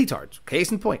the Cletards.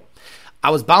 Case in point. I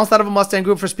was bounced out of a Mustang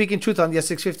group for speaking truth on the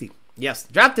S650. Yes,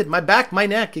 drafted. My back, my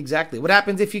neck, exactly. What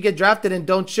happens if you get drafted and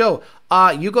don't show?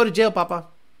 You go to jail, Papa.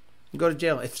 You go to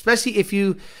jail. Especially if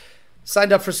you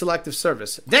signed up for selective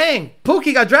service. Dang,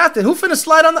 Pookie got drafted. Who finna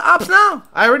slide on the ops now?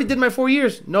 I already did my 4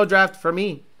 years. No draft for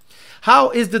me.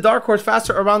 How is the Dark Horse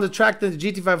faster around the track than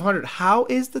the GT500? How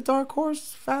is the Dark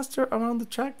Horse faster around the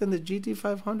track than the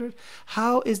GT500?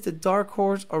 How is the Dark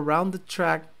Horse around the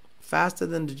track faster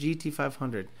than the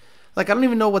GT500? Like, I don't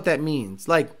even know what that means.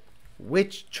 Like,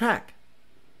 which track?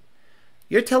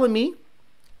 You're telling me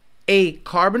a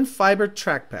carbon fiber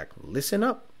track pack. Listen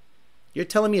up. You're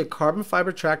telling me a carbon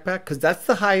fiber track pack, because that's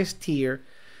the highest tier,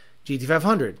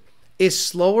 GT500, is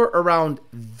slower around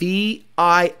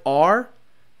VIR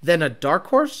than a Dark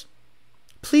Horse?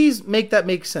 Please make that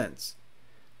make sense.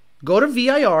 Go to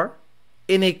VIR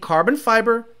in a carbon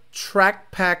fiber track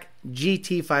pack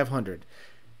GT500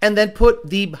 and then put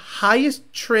the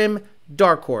highest trim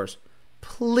Dark Horse.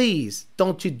 Please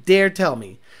don't you dare tell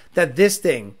me that this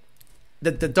thing,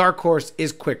 that the Dark Horse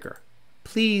is quicker.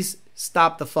 Please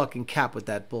stop the fucking cap with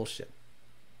that bullshit.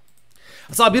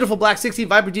 I saw a beautiful black 16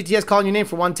 Viper GTS calling your name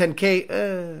for 110K.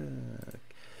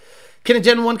 Can a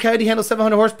Gen 1 Coyote handle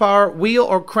 700 horsepower, wheel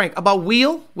or crank? About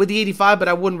wheel with the 85, but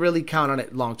I wouldn't really count on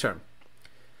it long term.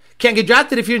 Can't get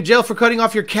drafted if you're in jail for cutting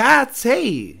off your cats.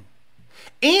 Hey.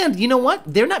 And you know what?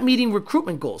 They're not meeting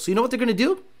recruitment goals. So you know what they're going to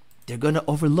do? They're going to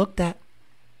overlook that.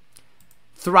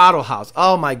 Throttle House.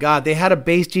 Oh my God. They had a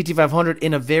base GT500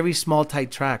 in a very small,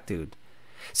 tight track, dude.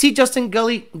 See, Justin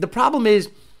Gully, the problem is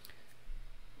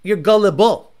you're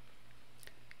gullible.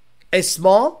 A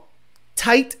small,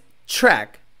 tight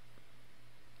track,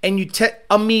 and you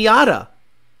a Miata.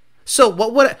 So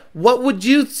what would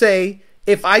you say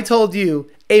if I told you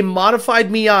a modified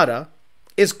Miata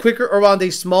is quicker around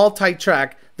a small, tight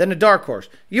track than a Dark Horse?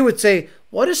 You would say,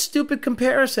 what a stupid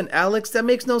comparison, Alex. That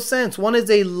makes no sense. One is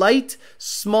a light,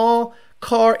 small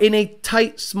car in a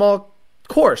tight, small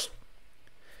course.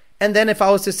 And then if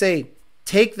I was to say,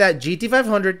 take that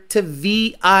GT500 to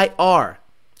VIR,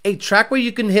 a track where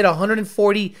you can hit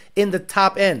 140 in the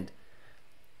top end,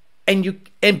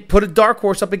 and put a Dark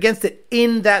Horse up against it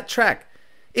in that track.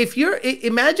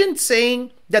 Imagine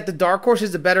saying that the Dark Horse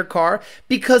is a better car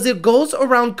because it goes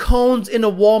around cones in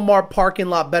a Walmart parking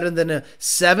lot better than a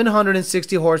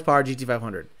 760 horsepower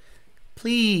GT500.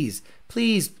 Please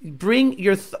bring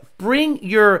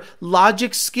your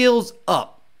logic skills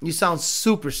up. You sound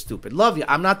super stupid. Love you.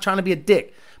 I'm not trying to be a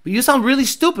dick, but you sound really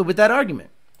stupid with that argument.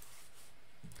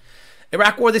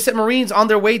 Iraq War, they sent Marines on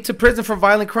their way to prison for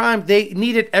violent crime. They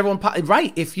needed everyone.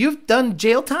 Right. If you've done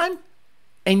jail time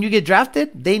and you get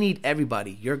drafted, they need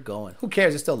everybody. You're going. Who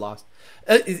cares? It's still lost.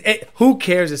 Who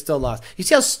cares? It's still lost. You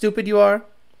see how stupid you are?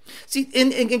 See,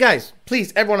 and guys,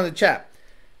 please, everyone in the chat,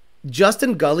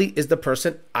 Justin Gully is the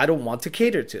person I don't want to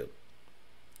cater to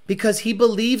because he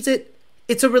believes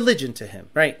it's a religion to him,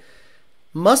 right?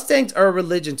 Mustangs are a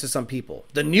religion to some people.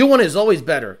 The new one is always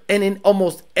better. And in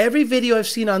almost every video I've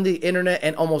seen on the internet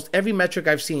and almost every metric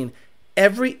I've seen,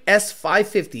 every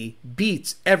S550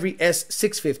 beats every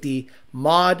S650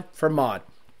 mod for mod.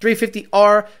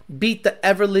 350R beat the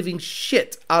ever-living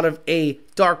shit out of a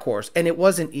Dark Horse, and it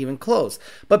wasn't even close.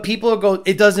 But people are going,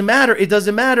 it doesn't matter. It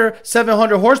doesn't matter.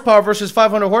 700 horsepower versus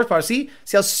 500 horsepower. See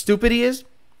how stupid he is?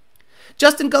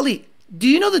 Justin Gully, do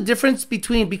you know the difference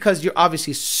between, because you're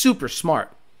obviously super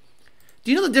smart,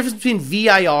 do you know the difference between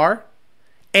VIR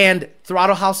and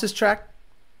Throttle House's track?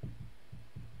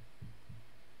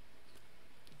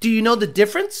 Do you know the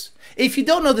difference? If you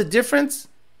don't know the difference,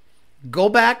 go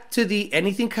back to the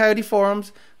Anything Coyote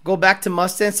forums, go back to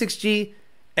Mustang 6G,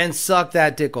 and suck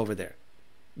that dick over there.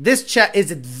 This chat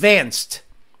is advanced.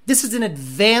 This is an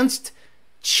advanced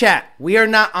chat. We are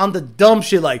not on the dumb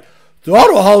shit like,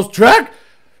 Throttle House track?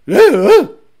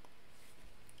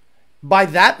 By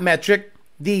that metric,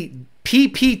 the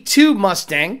PP2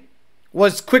 Mustang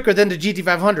was quicker than the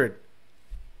GT500.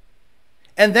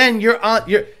 And then you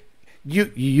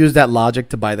use that logic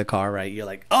to buy the car, right? You're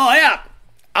like, oh yeah,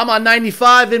 I'm on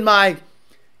 95 in my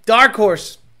Dark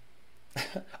Horse.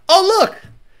 Oh look,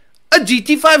 a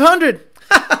GT500.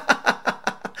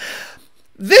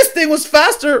 This thing was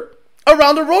faster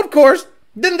around the road course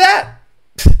than that.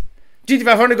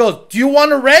 GT500 goes, do you want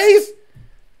to raise?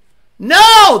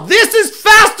 No, this is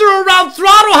faster around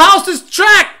Throttle House's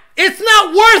track. It's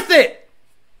not worth it.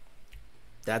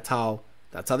 That's how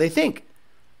they think.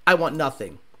 I want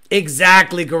nothing.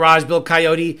 Exactly, Garage Build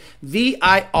Coyote.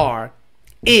 VIR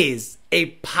is a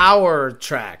power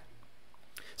track.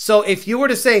 So if you were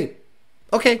to say,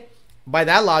 okay, by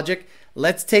that logic,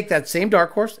 let's take that same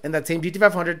Dark Horse and that same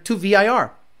GT500 to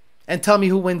VIR and tell me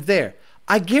who wins there.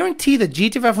 I guarantee the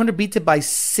GT500 beats it by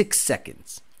 6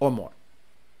 seconds or more.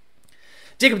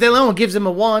 Jacob De Leon gives him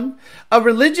a 1. A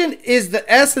religion is the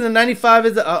S and the 95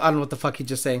 is the... I don't know what the fuck he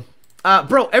just saying.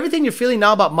 Bro, everything you're feeling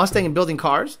now about Mustang and building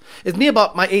cars is me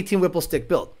about my 18 Whipple stick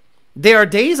build. There are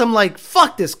days I'm like,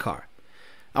 fuck this car.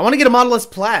 I want to get a Model S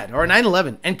Plaid or a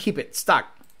 911 and keep it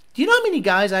stock. Do you know how many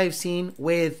guys I've seen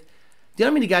with... Do you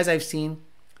know how many guys I've seen...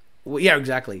 Well, yeah,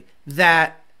 exactly.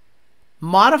 That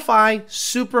modify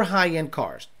super high-end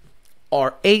cars.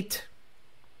 R8,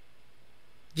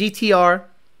 GTR,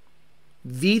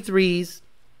 V3s,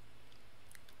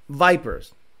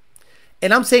 Vipers.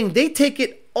 And I'm saying they take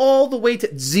it all the way to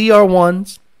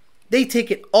ZR1s. They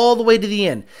take it all the way to the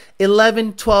end.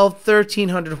 11, 12,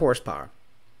 1300 horsepower.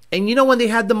 And you know when they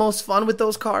had the most fun with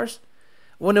those cars?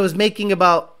 When it was making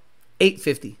about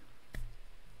 850.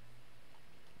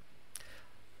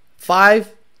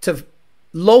 5 to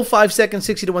low 5 seconds,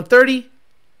 60 to 130.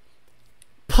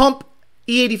 Pump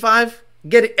E85.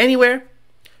 Get it anywhere.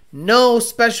 No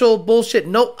special bullshit.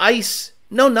 No ice.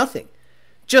 No nothing.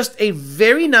 Just a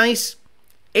very nice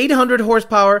 800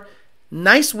 horsepower,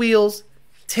 nice wheels,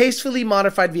 tastefully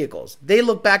modified vehicles. They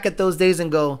look back at those days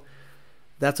and go,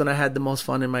 that's when I had the most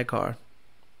fun in my car.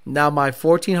 Now my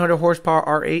 1400 horsepower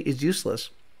R8 is useless.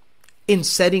 In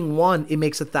setting 1, it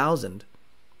makes 1,000.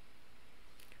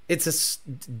 It's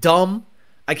dumb.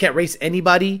 I can't race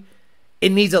anybody.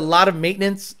 It needs a lot of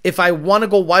maintenance. If I want to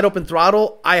go wide open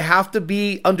throttle, I have to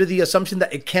be under the assumption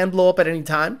that it can blow up at any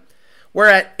time. Where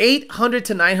at 800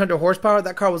 to 900 horsepower,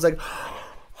 that car was like,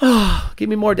 oh, give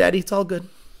me more, daddy. It's all good.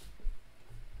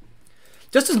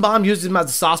 Just as mom used him as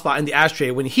a soft spot in the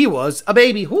ashtray when he was a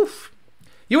baby. Woof.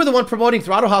 You were the one promoting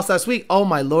Throttle House last week. Oh,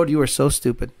 my Lord, you were so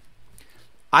stupid.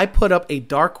 I put up a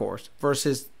Dark Horse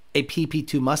versus a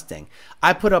PP2 Mustang.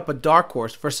 I put up a Dark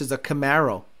Horse versus a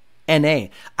Camaro NA.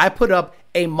 I put up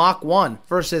a Mach 1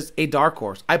 versus a Dark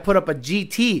Horse. I put up a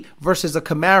GT versus a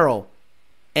Camaro.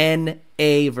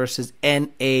 NA versus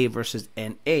NA versus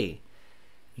NA.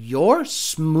 Your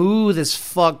smooth as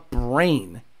fuck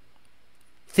brain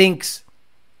thinks,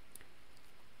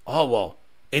 oh, well,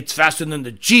 it's faster than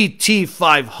the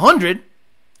GT500,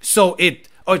 so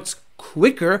it's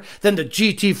quicker than the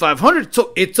GT500,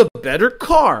 so it's a better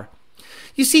car.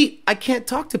 You see, I can't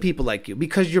talk to people like you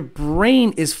because your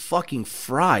brain is fucking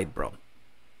fried, bro.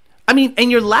 I mean, and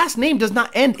your last name does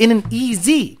not end in an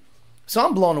EZ. So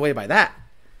I'm blown away by that.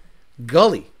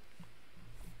 Gullible.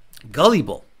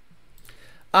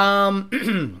 I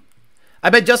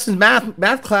bet Justin's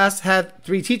math class had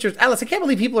 3 teachers. Alice, I can't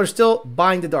believe people are still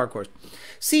buying the Dark Horse.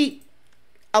 See,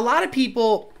 a lot of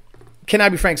people, Can I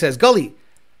Be Frank says, Gully,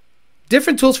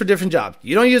 different tools for different jobs.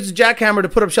 You don't use the jackhammer to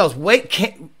put up shelves. Wait,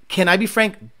 can I be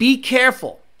frank? Be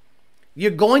careful. You're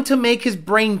going to make his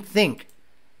brain think.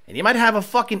 And he might have a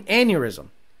fucking aneurysm.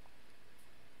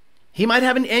 He might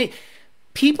have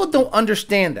people don't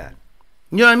understand that.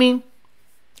 You know what I mean?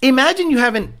 Imagine you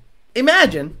haven't...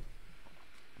 Imagine...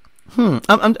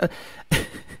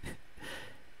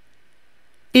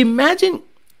 Imagine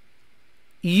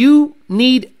you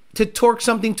need to torque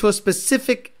something to a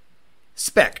specific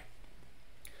spec.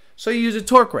 So you use a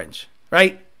torque wrench,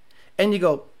 right? And you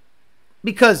go,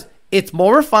 because it's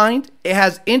more refined, it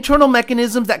has internal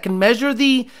mechanisms that can measure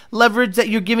the leverage that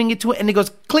you're giving it to it, and it goes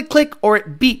click, click, or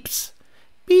it beeps.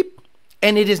 Beep.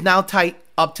 And it is now tight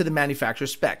up to the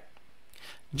manufacturer's spec.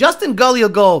 Justin Gully will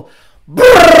go,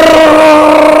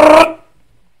 brrrr.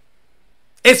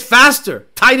 It's faster.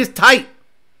 Tight is tight.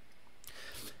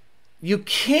 You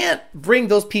can't bring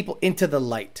those people into the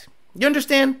light. You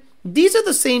understand? These are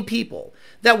the same people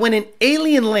that when an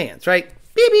alien lands, right?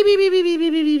 Beep, beep, beep, beep, beep,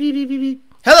 beep, beep, beep, beep, beep,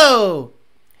 beep. Hello.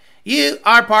 You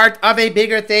are part of a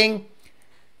bigger thing.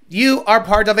 You are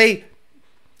part of a,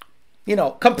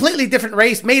 completely different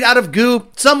race made out of goo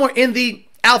somewhere in the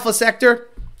alpha sector.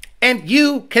 And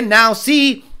you can now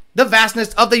see the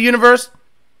vastness of the universe.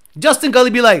 Justin Gully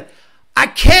be like,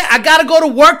 I gotta go to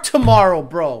work tomorrow,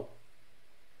 bro.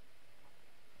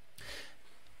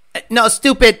 No,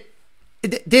 stupid.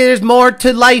 There's more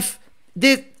to life.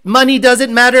 Money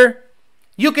doesn't matter.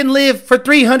 You can live for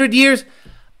 300 years.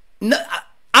 No,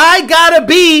 I gotta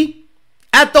be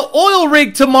at the oil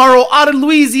rig tomorrow out of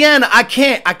Louisiana. I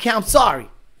can't. I'm sorry.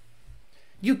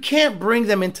 You can't bring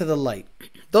them into the light.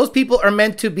 Those people are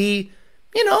meant to be,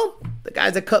 the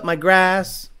guys that cut my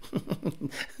grass.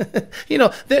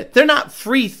 They're not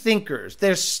free thinkers.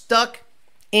 They're stuck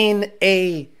in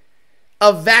a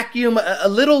vacuum, a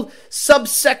little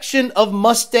subsection of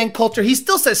Mustang culture. He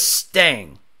still says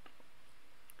Stang.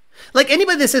 Like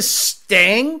anybody that says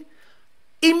Stang,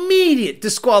 immediate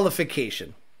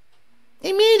disqualification.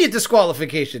 Immediate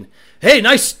disqualification. Hey,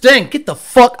 nice Stang. Get the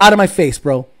fuck out of my face,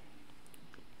 bro.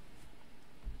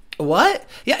 What?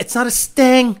 Yeah, it's not a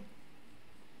Stang.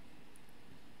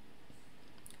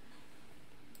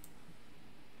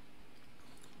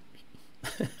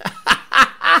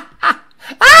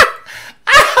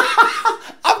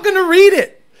 I'm going to read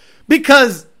it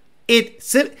because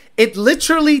it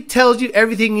literally tells you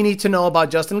everything you need to know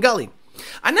about Justin Gully.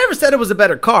 I never said it was a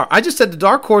better car. I just said the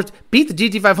Dark Horse beat the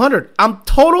GT500. I'm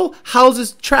total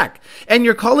houses track. And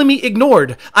you're calling me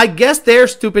ignored. I guess they're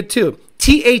stupid too.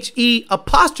 THE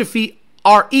apostrophe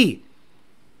RE.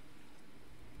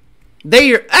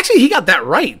 They're, actually, he got that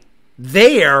right.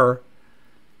 They're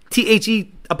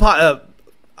THE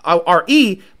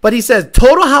RE, but he says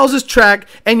total houses track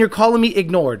and you're calling me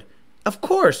ignored. Of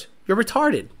course, you're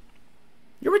retarded.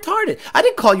 You're retarded. I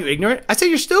didn't call you ignorant. I said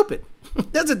you're stupid.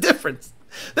 There's a difference.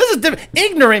 There's a difference.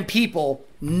 Ignorant people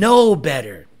know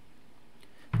better.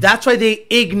 That's why they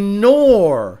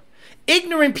ignore.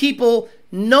 Ignorant people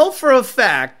know for a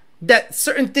fact that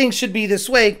certain things should be this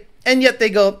way, and yet they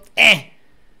go,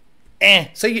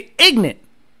 So you're ignorant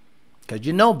because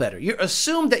you know better. You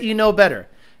assume that you know better.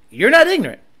 You're not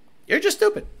ignorant. You're just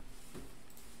stupid.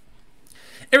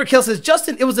 Eric Hill says,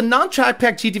 Justin, it was a non-track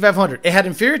pack GT500. It had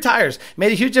inferior tires,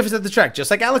 made a huge difference at the track.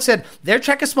 Just like Alex said, their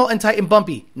track is small and tight and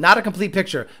bumpy. Not a complete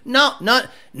picture. No, man.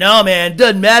 It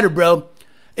doesn't matter, bro.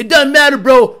 It doesn't matter,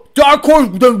 bro. Dark Horse,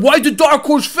 then why is the Dark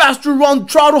Horse faster around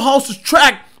Trotter House's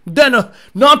track than a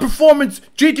non-performance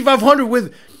GT500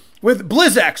 with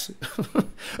Blizzax?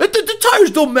 The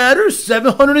tires don't matter.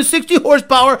 760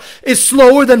 horsepower is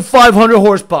slower than 500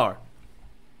 horsepower.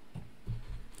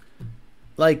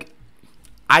 Like,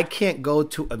 I can't go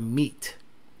to a meet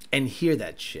and hear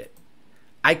that shit.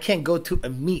 I can't go to a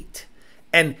meet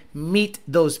and meet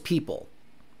those people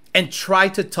and try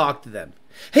to talk to them.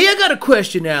 Hey, I got a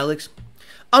question, Alex.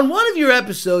 On one of your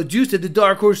episodes, you said the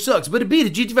Dark Horse sucks, but it beat a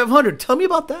GT500. Tell me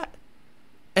about that.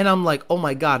 And I'm like, oh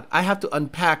my God, I have to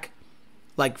unpack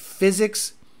like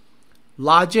physics,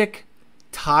 logic,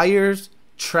 tires,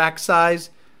 track size,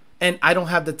 and I don't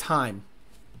have the time.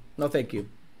 No, thank you.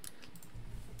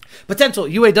 Potential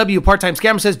UAW part-time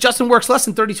scammer says Justin works less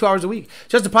than 32 hours a week.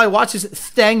 Justin probably watches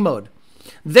Stang mode.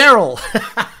 Daryl.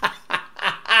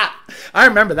 I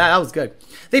remember that. That was good.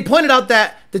 They pointed out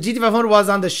that the GT500 was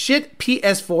on the shit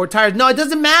PS4 tires. No, it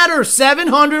doesn't matter.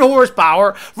 700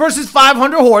 horsepower versus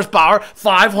 500 horsepower.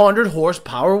 500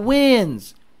 horsepower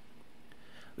wins.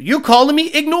 You calling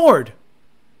me ignored.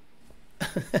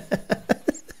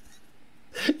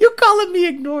 You calling me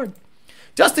ignored.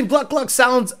 Justin Gluck Gluck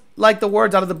sounds like the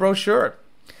words out of the brochure.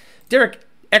 Derek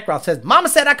Eckroth says, Mama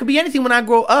said I could be anything when I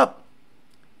grow up.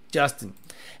 Justin.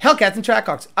 Hellcats and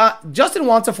Trackhawks. Justin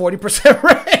wants a 40%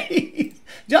 raise.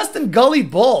 Justin Gully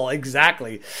Bull.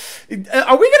 Exactly. Are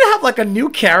we going to have like a new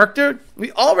character?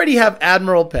 We already have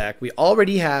Admiral Peck. We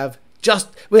already have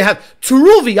we have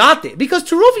Turul Viate. Because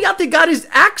Turul Viate got his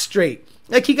act straight.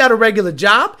 Like he got a regular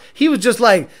job. He was just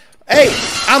like, hey,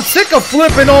 I'm sick of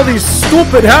flipping all these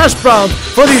stupid hash browns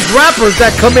for these rappers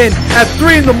that come in at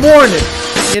 3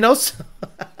 a.m. You know?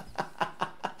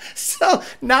 So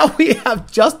now we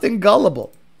have Justin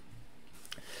Gullible.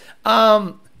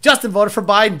 Justin voted for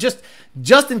Biden.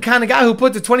 Justin kind of guy who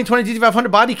put the 2020 GT500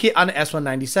 body kit on the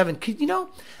S197. You know,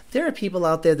 there are people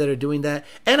out there that are doing that.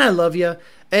 And I love you.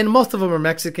 And most of them are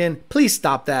Mexican. Please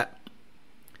stop that.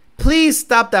 Please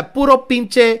stop that puro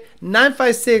pinche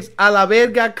 956 a la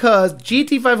verga, cuz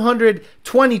GT500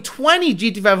 2020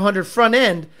 GT500 front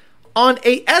end on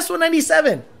a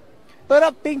S197.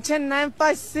 Puro pinche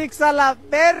 956 a la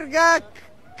verga,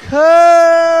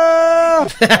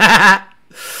 cuz.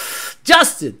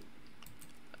 Justin,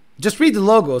 just read the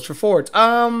logos for Fords.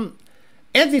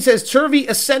 Anthony says Turvey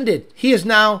ascended. He is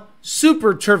now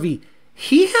Super Turvey.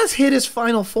 He has hit his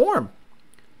final form.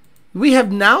 We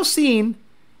have now seen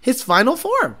his final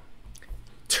form.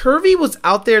 Turvey was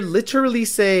out there literally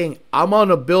saying, I'm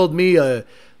gonna build me a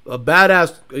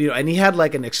badass, and he had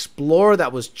like an Explorer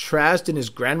that was trashed in his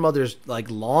grandmother's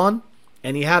like lawn,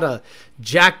 and he had a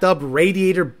jacked up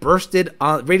radiator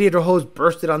hose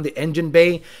bursted on the engine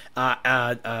bay,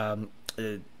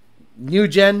 new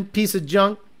gen piece of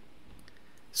junk.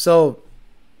 So,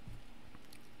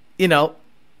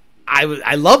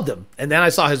 I loved him, and then I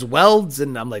saw his welds,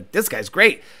 and I'm like, this guy's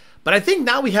great. But I think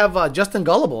now we have Justin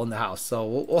Gullible in the house, so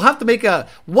we'll have to make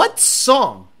what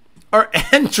song or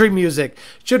entry music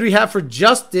should we have for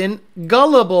Justin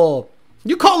Gullible?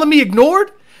 You calling me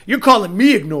ignored? You're calling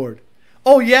me ignored.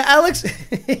 Oh yeah, Alex,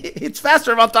 it's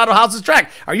faster around Auto House's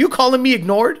track. Are you calling me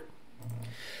ignored?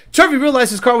 Turvey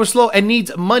realized his car was slow and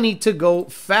needs money to go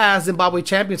fast. Zimbabwe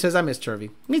champion says, I miss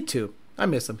Turvey. Me too. I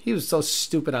miss him. He was so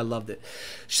stupid. I loved it.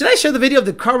 Should I share the video of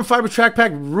the carbon fiber track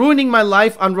pack ruining my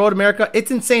life on Road America?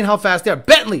 It's insane how fast they are.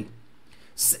 Bentley,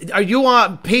 are you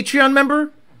a Patreon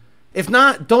member? If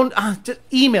not, don't just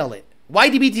email it.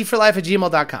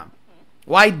 ydbtforlife@gmail.com.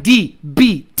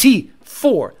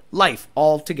 ydbt4life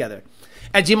all together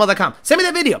 @gmail.com. Send me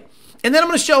that video. And then I'm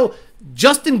going to show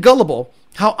Justin Gullible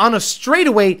how on a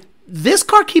straightaway, this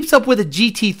car keeps up with a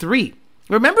GT3.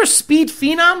 Remember Speed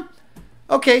Phenom?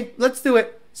 Okay, let's do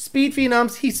it. Speed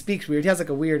Phenoms. He speaks weird. He has like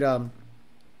a weird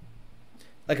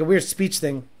speech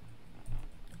thing.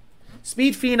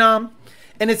 Speed Phenom.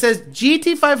 And it says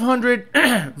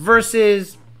GT500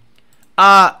 versus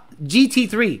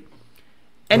GT3.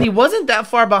 And he wasn't that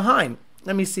far behind.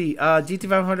 Let me see.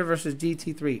 GT500 versus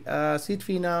GT3. Speed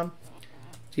Phenom.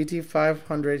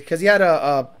 GT500. Because he had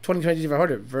a 2020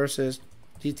 GT500 versus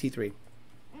GT3.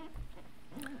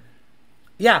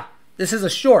 Yeah, this is a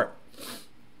short.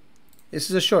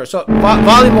 So,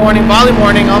 volume warning.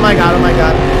 Oh my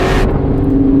god.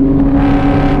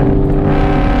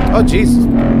 Oh, Jesus.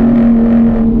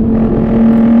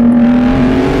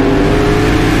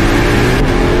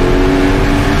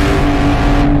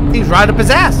 He's right up his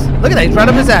ass. Look at that. He's right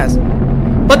up his ass.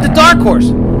 But the dark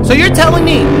horse. So you're telling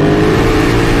me.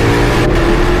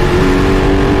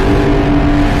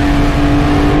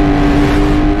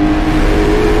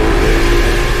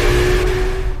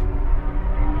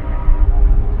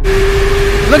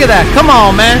 Look at that. Come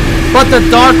on, man. But the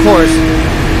dark horse.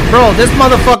 Bro, this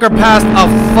motherfucker passed a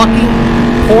fucking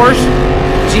Porsche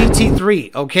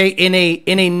GT3, okay?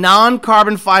 In a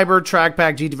non-carbon fiber track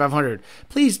pack GT500.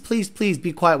 Please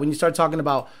be quiet when you start talking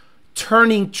about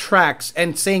turning tracks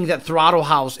and saying that Throttle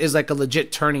House is like a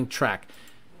legit turning track.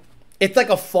 It's like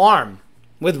a farm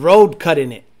with road cut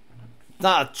in it. It's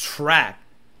not a track.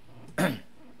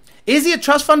 Is he a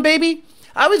trust fund baby?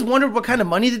 I always wondered what kind of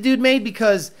money the dude made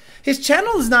because his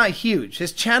channel is not huge.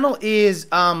 His channel is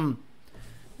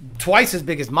twice as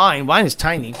big as mine. Mine is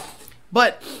tiny.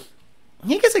 But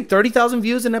he gets like 30,000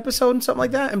 views an episode and something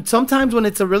like that. And sometimes when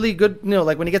it's a really good,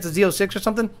 like when he gets a Z06 or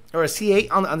something, or a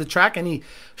C8 on the track and he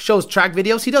shows track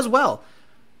videos, he does well.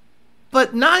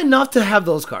 But not enough to have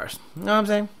those cars. You know what I'm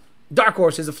saying? Dark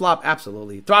Horse is a flop.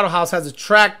 Absolutely. Throttle House has a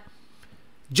track.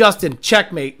 Justin,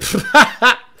 checkmate.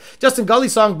 Justin Gully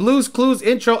song, Blues Clues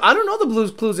intro. I don't know the Blues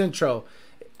Clues intro.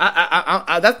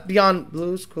 I that's beyond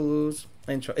Blues Clues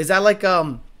intro. Is that like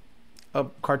a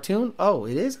cartoon? Oh,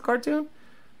 it is a cartoon?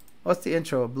 What's the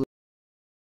intro of Blues?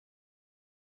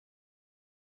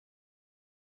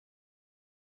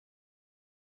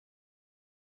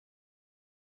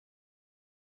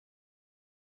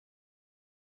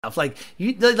 Like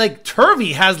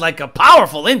Turvey has like a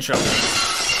powerful intro.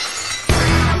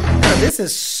 This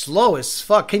is slow as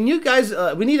fuck. Can you guys?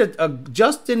 We need a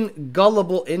Justin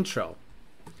Gullible intro.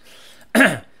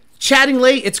 Chatting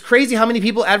late. It's crazy how many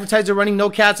people advertise they're running no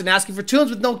cats and asking for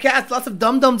tunes with no cats. Lots of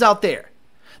dum-dums out there.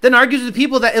 Then argues with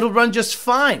people that it'll run just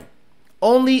fine.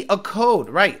 Only a code,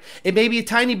 right? It may be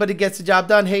tiny, but it gets the job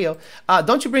done. Hey, yo.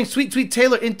 Don't you bring Sweet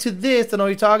Taylor into this? I know what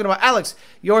you're talking about. Alex,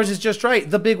 yours is just right.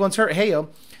 The big ones hurt. Hey, yo.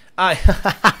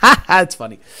 That's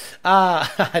funny. I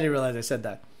didn't realize I said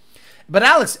that. But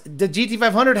Alex, the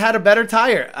GT500 had a better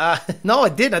tire. No,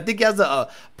 it didn't. I think it has a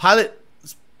Pilot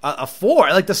a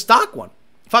 4, like the stock one,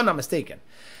 if I'm not mistaken.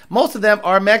 Most of them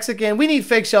are Mexican. We need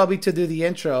Fake Shelby to do the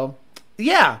intro.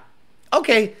 Yeah.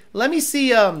 Okay. Let me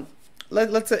see.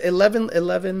 Let's 11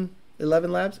 labs.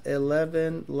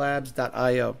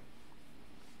 11labs.io.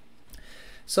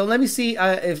 So let me see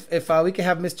if we can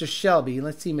have Mr. Shelby.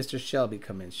 Let's see Mr. Shelby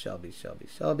come in. Shelby. Here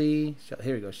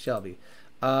we go. Shelby.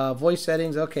 Voice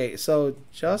settings. Okay, so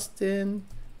Justin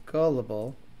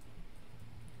Gullible.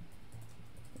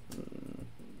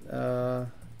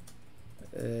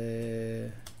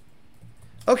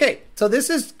 Okay, so this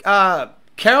is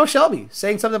Carol Shelby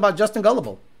saying something about Justin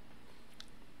Gullible.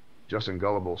 Justin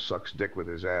Gullible sucks dick with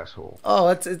his asshole. Oh,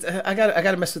 it's I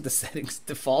gotta mess with the settings.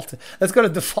 Default. Let's go to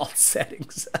default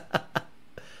settings.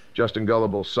 Justin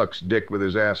Gullible sucks dick with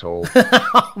his asshole.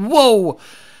 Whoa.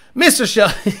 Mr.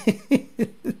 Shelby.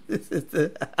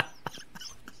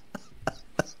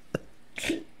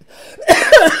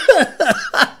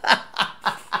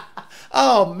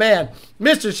 Oh, man.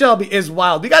 Mr. Shelby is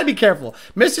wild. You got to be careful.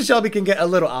 Mr. Shelby can get a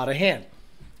little out of hand.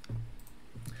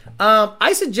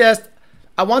 I suggest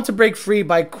I Want to Break Free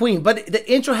by Queen, but the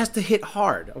intro has to hit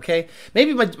hard, okay?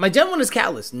 Maybe my Gen 1 is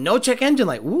Catalyst. No check engine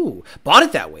light. Ooh, bought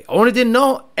it that way. Owner didn't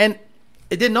know, and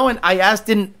it didn't know, and I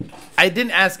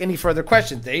didn't ask any further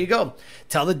questions. There you go.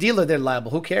 Tell the dealer they're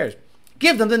liable. Who cares?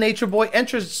 Give them the Nature Boy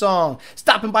entrance song.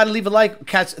 Stopping by to leave a like.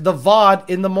 Catch the VOD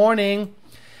in the morning.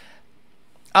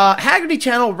 Haggerty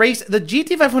Channel raced the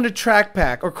GT500 track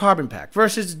pack or carbon pack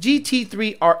versus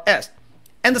GT3 RS.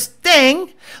 And the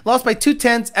Stang lost by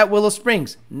 2/10 at Willow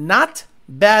Springs. Not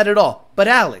bad at all. But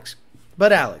Alex. Oh,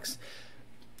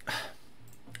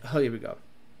 here we go.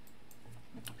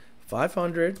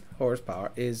 500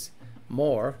 horsepower is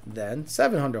more than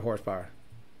 700 horsepower.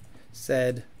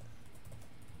 Said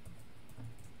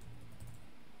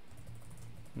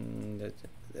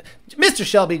Mr.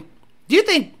 Shelby, do you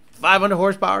think 500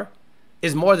 horsepower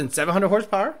is more than 700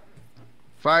 horsepower?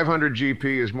 500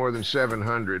 GP is more than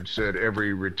 700, said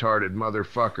every retarded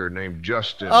motherfucker named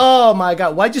Justin. Oh my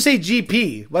God. Why'd you say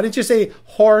GP? Why didn't you say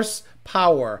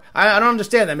horsepower? I don't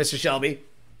understand that, Mr. Shelby.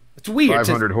 It's weird.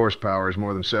 500 horsepower is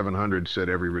more than 700, said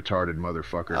every retarded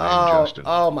motherfucker named Justin.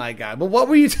 Oh my God. But what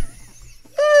were you...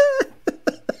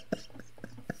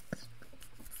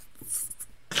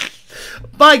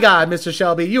 My God, Mr.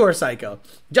 Shelby, you are psycho.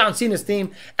 John Cena's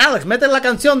theme. Alex, mete la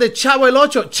canción de Chavo el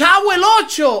Ocho. Chavo el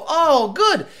Ocho! Oh,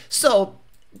 good. So,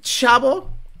 Chavo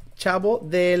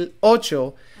del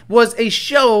Ocho was a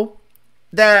show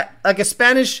that, like a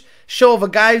Spanish show of a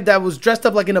guy that was dressed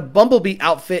up like in a bumblebee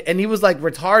outfit and he was like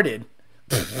retarded.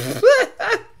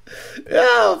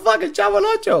 Oh, fucking Chavo el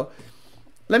Ocho.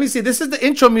 Let me see. This is the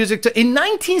intro music to, in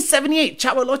 1978,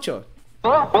 Chavo el Ocho.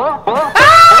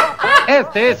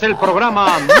 Este es el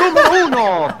programa número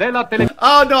 1 de la televisión.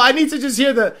 Oh no, I need to just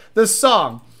hear the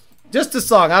song. Just the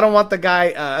song. I don't want the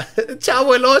guy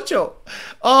Chavo el Ocho.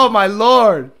 Oh my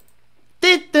Lord.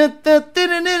 Yeah,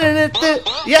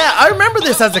 I remember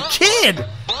this as a kid.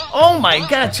 Oh my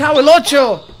God, Chavo el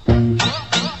Ocho.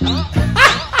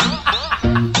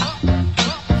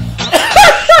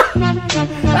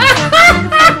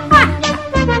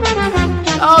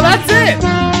 Oh, that's it.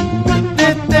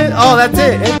 Oh, that's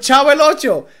it. And Chavo el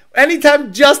Ocho.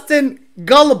 Anytime Justin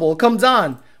Gullible comes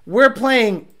on, we're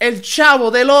playing El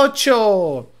Chavo del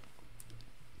Ocho.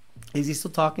 Is he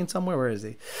still talking somewhere? Where is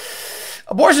he?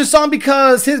 Abortion song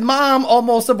because his mom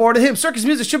almost aborted him. Circus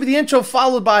music should be the intro,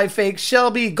 followed by fake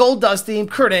Shelby, Gold Dust theme,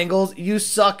 Kurt Angle's You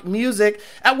Suck music.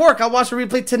 At work, I'll watch the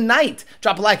replay tonight.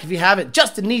 Drop a like if you haven't.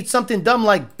 Justin needs something dumb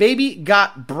like Baby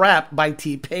Got Brap by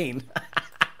T-Pain.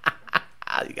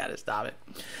 You gotta stop it.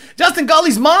 Justin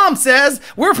Gully's mom says,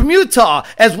 we're from Utah,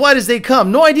 as white as they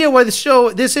come. No idea why this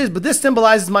is, but this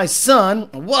symbolizes my son.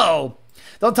 Whoa.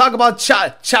 Don't talk about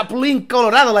Chapulín,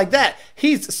 Colorado like that.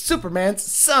 He's Superman's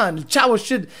son. Chavo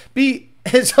should be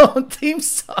his own theme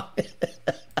song.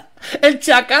 El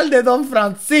Chacal de Don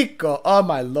Francisco. Oh,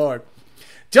 my Lord.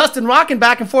 Justin rocking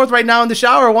back and forth right now in the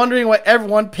shower, wondering why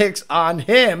everyone picks on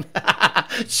him.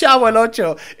 Chavo el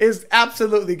Ocho is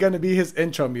absolutely going to be his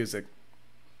intro music.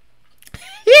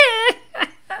 Yeah.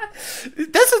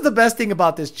 This is the best thing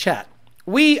about this chat.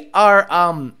 We are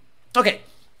okay.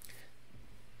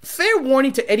 Fair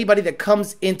warning to anybody that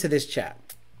comes into this chat.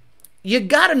 You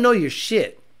gotta know your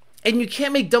shit. And you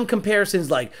can't make dumb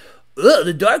comparisons like, oh,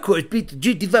 the Dark Horse beat the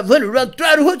GT500 around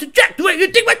throttle horse track. The way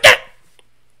you think like that.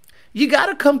 You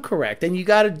gotta come correct and you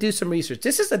gotta do some research.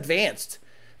 This is advanced.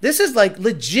 This is like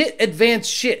legit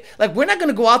advanced shit. Like, we're not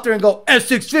gonna go out there and go,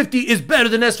 S650 is better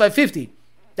than S550.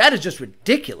 That is just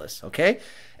ridiculous, okay?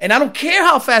 And I don't care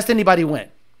how fast anybody went.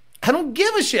 I don't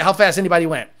give a shit how fast anybody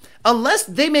went. Unless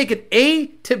they make an A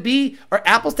to B or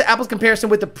apples to apples comparison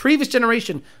with the previous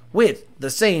generation with the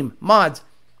same mods,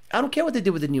 I don't care what they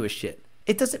did with the newest shit.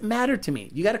 It doesn't matter to me.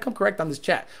 You got to come correct on this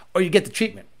chat or you get the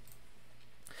treatment.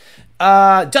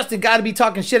 Justin got to be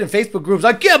talking shit in Facebook groups.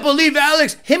 I can't believe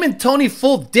Alex, him and Tony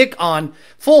full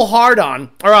hard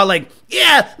on, are all like,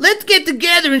 yeah, let's get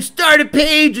together and start a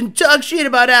page and talk shit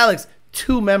about Alex.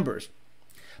 2 members.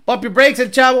 Bump Your Brakes at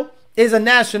Chavo is a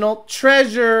national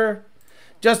treasure.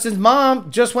 Justin's mom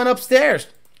just went upstairs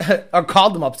or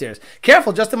called him upstairs.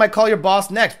 Careful, Justin might call your boss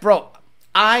next. Bro,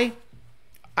 I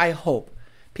hope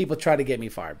people try to get me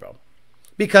fired, bro.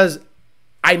 Because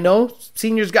I know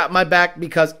seniors got my back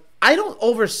because I don't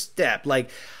overstep. Like,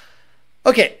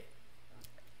 okay,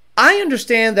 I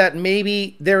understand that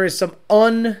maybe there is some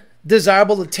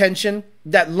undesirable attention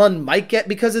that Lund might get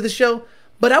because of the show,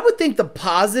 but I would think the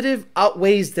positive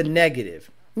outweighs the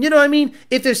negative. You know what I mean?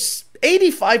 If there's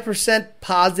 85%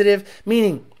 positive,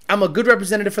 meaning I'm a good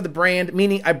representative for the brand,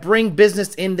 meaning I bring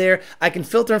business in there, I can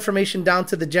filter information down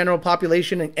to the general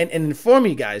population and inform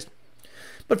you guys.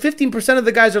 But 15% of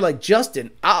the guys are like,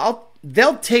 Justin,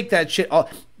 they'll take that shit.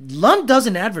 Lund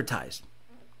doesn't advertise.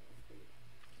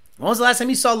 When was the last time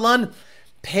you saw Lund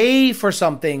pay for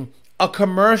something? A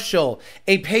commercial,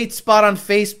 a paid spot on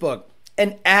Facebook,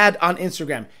 an ad on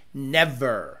Instagram?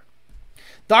 Never.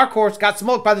 Dark Horse got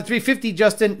smoked by the 350,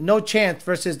 Justin. No chance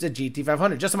versus the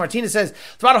GT500. Justin Martinez says,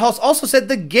 Throttle Hulse also said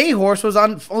the gay horse was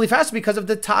on only faster because of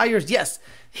the tires. Yes,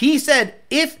 he said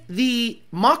if the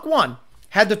Mach 1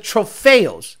 had the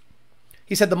Trofeos,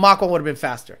 he said the Mach 1 would have been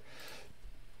faster.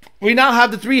 We now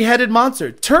have the three-headed monster,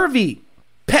 Turvey,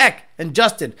 Peck, and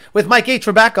Justin, with Mike H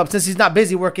for backup since he's not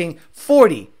busy working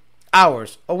 40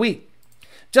 hours a week.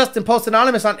 Justin posts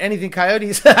anonymous on anything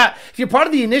Coyotes. If you're part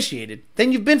of the initiated,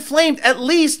 then you've been flamed at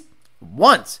least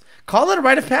once. Call it a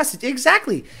rite of passage.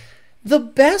 Exactly. The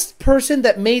person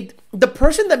that made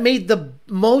the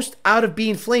most out of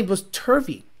being flamed was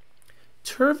Turvey.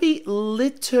 Turvey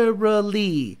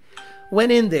literally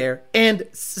went in there and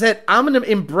said, I'm going to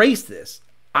embrace this.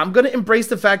 I'm going to embrace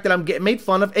the fact that I'm getting made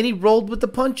fun of, and he rolled with the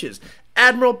punches.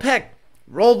 Admiral Peck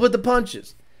rolled with the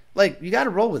punches. Like, you got to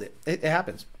roll with it. It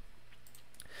happens.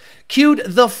 Cued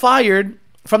the fired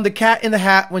from the Cat in the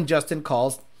Hat when Justin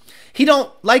calls. He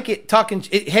don't like it talking.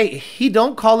 He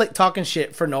don't call it talking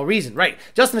shit for no reason. Right.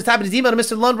 Justin is typing his email to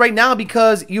Mr. Lund right now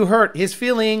because you hurt his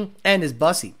feeling and his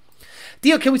bussy.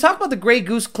 Dio, can we talk about the Grey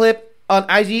Goose clip on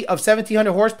IG of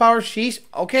 1,700 horsepower? Sheesh.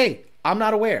 Okay. I'm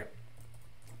not aware.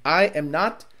 I am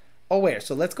not aware.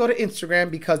 So let's go to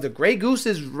Instagram because the Grey Goose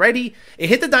is ready. It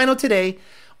hit the dyno today.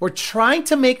 We're trying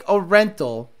to make a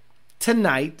rental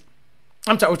tonight.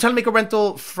 We're trying to make a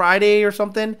rental Friday or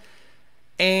something.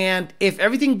 And if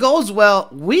everything goes well,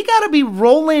 we got to be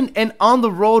rolling and on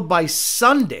the road by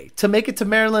Sunday to make it to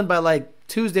Maryland by like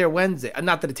Tuesday or Wednesday.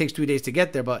 Not that it takes 2 days to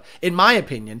get there, but in my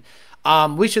opinion,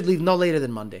 we should leave no later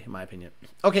than Monday, in my opinion.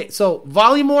 Okay, so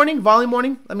volume warning.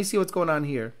 Let me see what's going on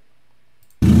here.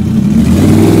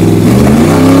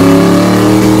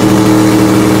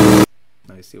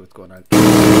 Let me see what's going on.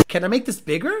 Can I make this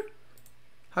bigger?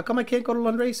 How come I can't go to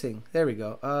Lund Racing? There we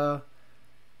go.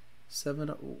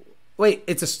 Wait,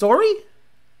 it's a story?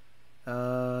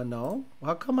 No.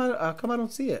 How come I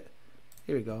don't see it?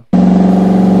 Here we go.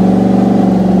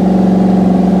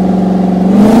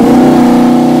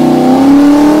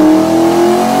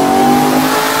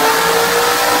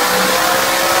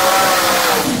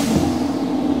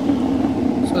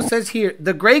 So it says here,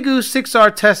 the Grey Goose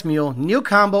 6R test mule, new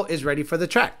combo is ready for the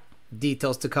track.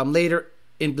 Details to come later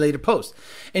in later post.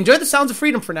 Enjoy the sounds of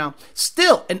freedom for now.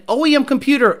 Still, an OEM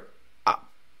computer.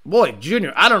 Boy,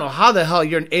 Junior, I don't know how the hell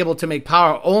you're able to make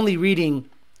power only reading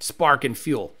spark and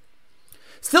fuel.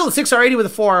 Still, a 6R80 with a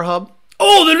 4R hub.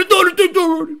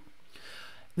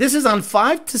 This is on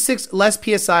 5 to 6 less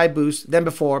PSI boost than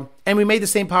before, and we made the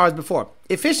same power as before.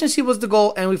 Efficiency was the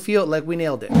goal, and we feel like we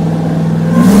nailed it.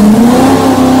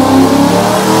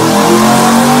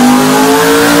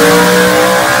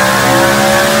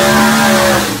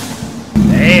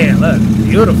 Hey, look,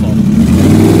 beautiful.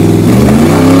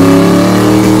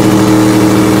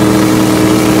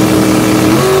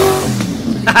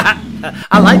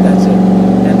 I like that shit.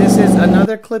 And this is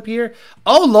another clip here.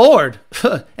 Oh, Lord.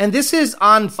 And this is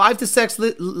on 5 to 6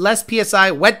 less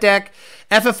PSI, wet deck,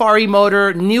 FFRE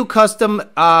motor, new custom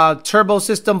turbo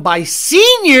system by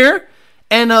Senior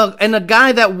and a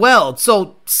guy that welds.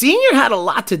 So Senior had a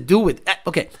lot to do with it.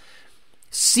 Okay.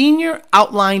 Senior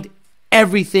outlined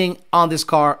everything on this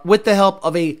car with the help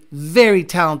of a very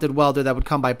talented welder that would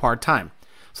come by part-time.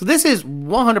 So this is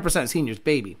 100% Senior's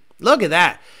baby. Look at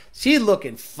that. She's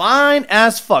looking fine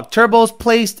as fuck. Turbos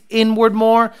placed inward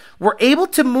more. We're able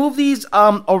to move these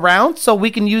around so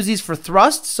we can use these for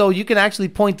thrust. So you can actually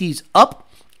point these up.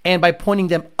 And by pointing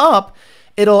them up,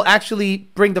 it'll actually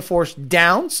bring the force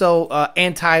down. So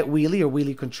anti-wheelie or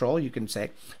wheelie control, you can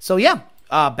say. So yeah,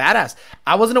 badass.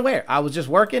 I wasn't aware. I was just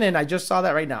working and I just saw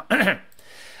that right now.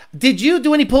 Did you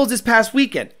do any pulls this past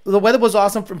weekend? The weather was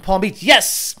awesome from Palm Beach.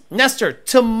 Yes, Nestor,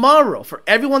 tomorrow, for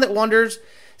everyone that wonders,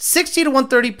 60 to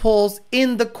 130 pulls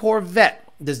in the Corvette.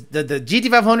 The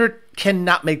GT500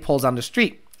 cannot make pulls on the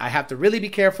street. I have to really be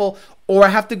careful, or I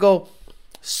have to go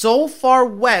so far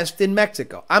west in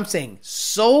Mexico. I'm saying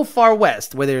so far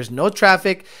west where there's no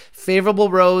traffic,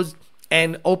 favorable roads,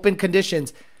 and open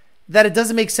conditions that it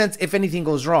doesn't make sense if anything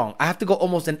goes wrong. I have to go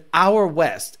almost an hour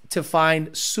west to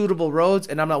find suitable roads,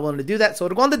 and I'm not willing to do that. So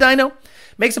it'll go on the dyno,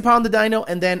 make some power on the dyno,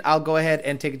 and then I'll go ahead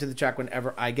and take it to the track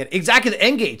whenever I get it. Exactly, the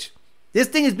N gauge. This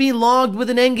thing is being logged with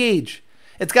an N gauge.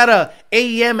 It's got a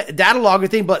AEM data logger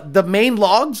thing, but the main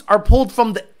logs are pulled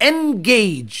from the N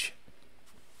gauge.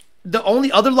 The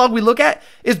only other log we look at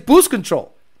is boost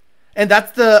control, and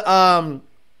that's the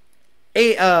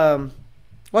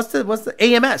what's the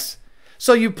AMS.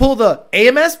 So you pull the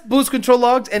AMS boost control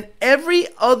logs and every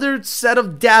other set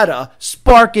of data,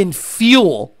 spark and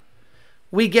fuel,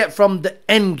 we get from the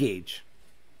N gauge.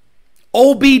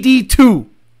 OBD2.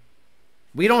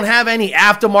 We don't have any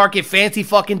aftermarket fancy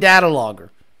fucking data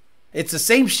logger. It's the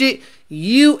same shit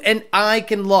you and I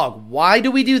can log. Why do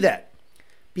we do that?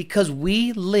 Because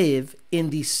we live in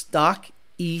the stock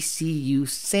ECU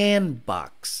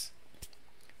sandbox.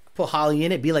 Put Holly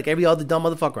in it, be like every other dumb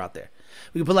motherfucker out there.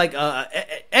 We can put like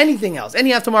anything else,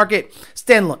 any aftermarket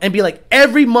standalone, and be like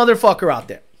every motherfucker out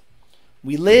there.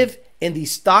 We live in the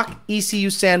stock ECU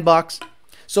sandbox.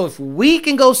 So if we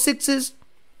can go sixes,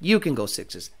 you can go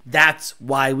sixes. That's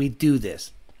why we do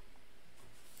this.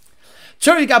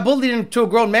 Charlie got bullied into a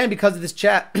grown man because of this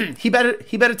chat. he better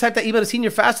type that email to senior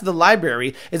fast. The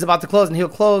library is about to close, and he'll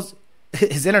close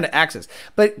his internet access.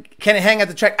 But can it hang at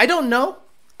the track? I don't know.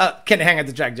 Can it hang at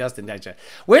the track, Justin?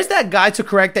 Where's that guy to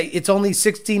correct that it's only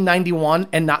 1691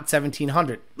 and not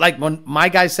 1700? Like when my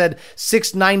guy said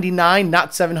 699,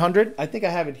 not 700. I think I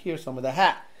have it here somewhere. The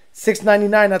hat.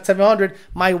 699, not 700.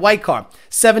 My white car.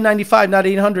 795, not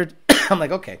 800. I'm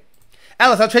like, okay.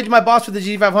 Alice, I'll trade you my boss for the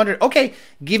GT500. Okay,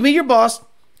 give me your boss.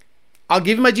 I'll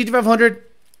give you my GT500.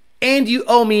 And you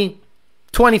owe me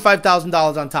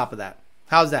 $25,000 on top of that.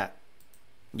 How's that?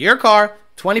 Your car,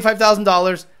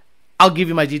 $25,000. I'll give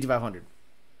you my GT500.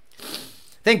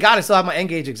 Thank God I still have my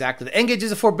N-Gauge exactly. The N-Gauge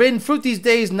is a forbidden fruit these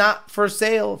days, not for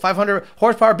sale. 500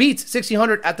 horsepower beats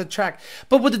 1600 at the track.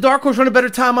 But would the Dark Horse run a better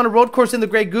time on a road course than the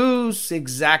Grey Goose?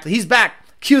 Exactly. He's back.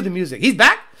 Cue the music. He's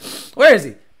back? Where is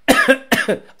he?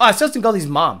 Oh, it's Justin Gully's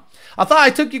mom. I thought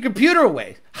I took your computer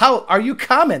away. How are you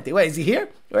commenting? Wait, is he here?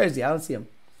 Where is he? I don't see him.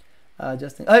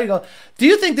 Justin. Oh, there you go. Do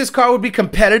you think this car would be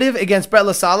competitive against Brett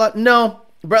LaSala? No.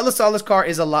 Brett LaSala's car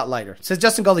is a lot lighter. Says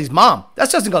Justin Gully's mom.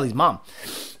 That's Justin Gully's mom.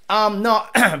 No,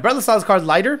 Brett LaSala's car is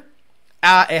lighter.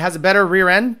 It has a better rear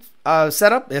end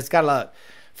setup. It's got a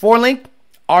 4-link.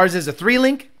 Ours is a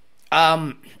 3-link.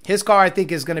 His car, I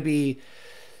think, is going to be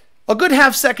a good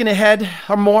half second ahead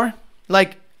or more.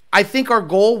 Like, I think our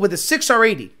goal with a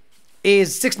 6R80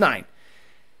 is 6.9.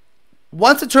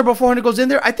 Once the Turbo 400 goes in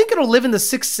there, I think it'll live in the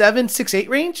 6.7, 6.8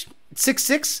 range.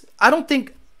 6.6. I don't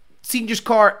think Senior's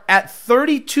car at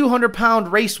 3,200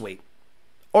 pound race weight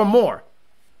or more.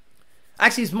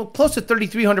 Actually, it's close to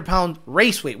 3,300 pound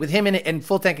race weight with him in it and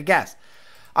full tank of gas.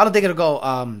 I don't think it'll go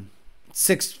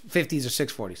 650s or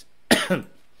 640s.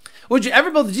 Would you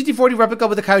ever build a GT40 replica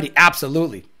with a Coyote?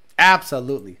 Absolutely.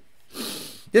 Absolutely.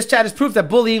 This chat is proof that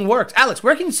bullying works. Alex,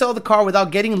 where can you sell the car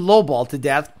without getting lowballed to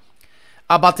death?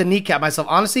 About to kneecap myself.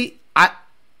 Honestly,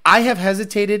 I have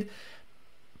hesitated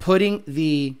putting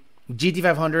the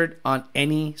GT500 on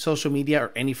any social media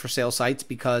or any for sale sites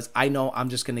because I know I'm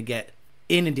just going to get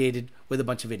inundated with a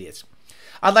bunch of idiots.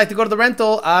 I'd like to go to the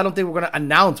rental. I don't think we're going to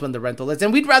announce when the rental is.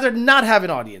 And we'd rather not have an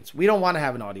audience. We don't want to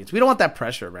have an audience. We don't want that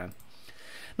pressure around.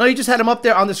 No, you just had him up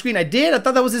there on the screen. I did. I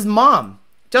thought that was his mom.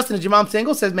 Justin, is your mom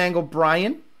single? Says Mango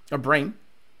Brian. Or Brain.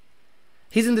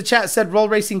 He's in the chat. Said roll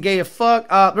racing gay as fuck.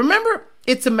 Remember,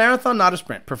 it's a marathon, not a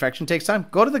sprint. Perfection takes time.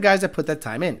 Go to the guys that put that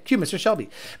time in. Cue Mr. Shelby.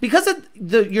 Because of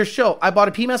your show, I bought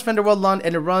a PMAS Fender World Lund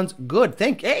and it runs good.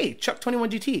 Hey, Chuck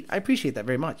 21 GT. I appreciate that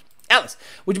very much. Alice,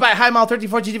 would you buy a high mile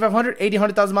 34 GT500, 80,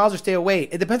 100,000 miles or stay away?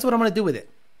 It depends on what I'm going to do with it.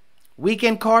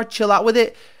 Weekend car, chill out with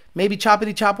it. Maybe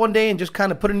choppity chop one day and just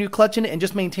kind of put a new clutch in it and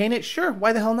just maintain it. Sure,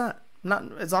 why the hell not?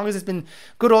 Not as long as it's been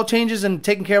good oil changes and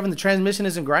taken care of and the transmission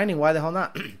isn't grinding. Why the hell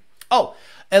not? Oh,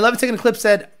 11-second clip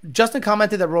said, Justin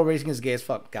commented that roll racing is gay as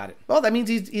fuck. Got it. Well, that means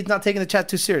he's not taking the chat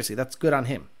too seriously. That's good on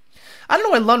him. I don't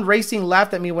know why Lund Racing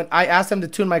laughed at me when I asked them to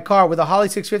tune my car with a Holly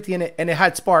 650 in it and it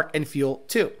had spark and fuel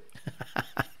too.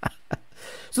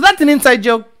 So that's an inside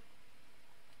joke.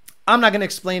 I'm not going to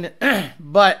explain it.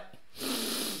 But,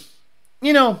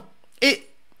 you know,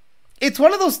 it's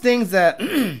one of those things that...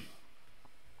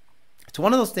 It's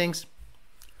one of those things.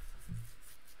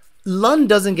 Lund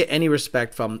doesn't get any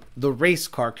respect from the race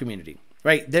car community,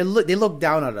 right? They look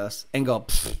down at us and go,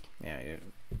 yeah.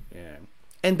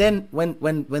 And then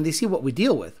when they see what we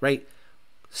deal with, right?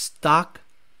 Stock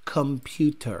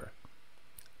computer,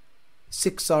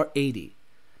 6R80.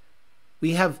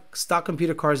 We have stock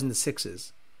computer cars in the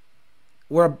 6s.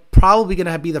 We're probably going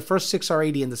to be the first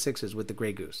 6R80 in the 6s with the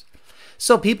Grey Goose.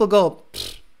 So people go.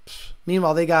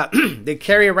 Meanwhile, they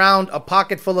carry around a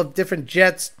pocket full of different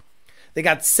jets. They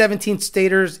got 17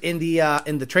 stators in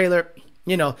the trailer.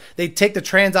 You know, they take the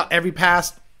trans out every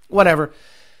pass, whatever.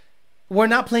 We're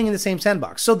not playing in the same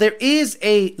sandbox. So there is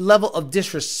a level of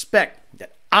disrespect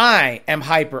that I am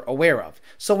hyper aware of.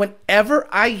 So whenever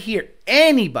I hear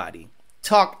anybody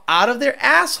talk out of their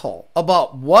asshole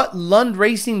about what Lund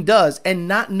Racing does and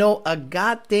not know a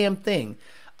goddamn thing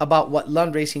about what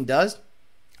Lund Racing does,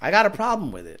 I got a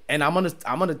problem with it, and I'm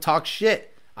gonna talk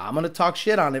shit. I'm gonna talk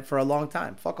shit on it for a long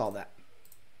time. Fuck all that.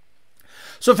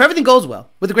 So if everything goes well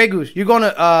with the Grey Goose, you're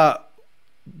gonna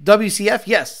WCF,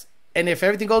 yes. And if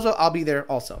everything goes well, I'll be there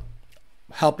also,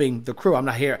 helping the crew. I'm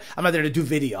not there to do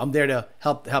video. I'm there to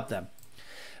help them.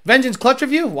 Vengeance clutch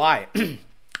review. Why?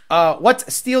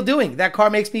 What's Steel doing? That car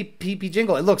makes me pee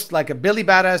jingle. It looks like a Billy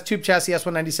Badass tube chassis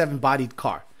S197 bodied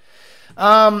car.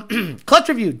 Clutch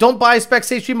review. Don't buy a spec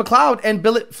safe stream McLeod and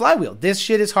billet flywheel. This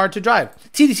shit is hard to drive.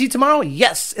 TDC tomorrow?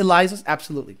 Yes, Eliza,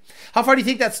 absolutely. How far do you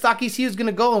think that stock ECU is going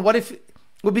to go, and what if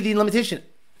would be the limitation?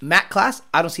 Matt class?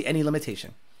 I don't see any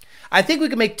limitation. I think we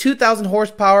can make 2,000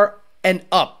 horsepower and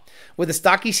up with a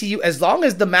stock ECU as long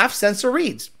as the MAF sensor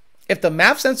reads. If the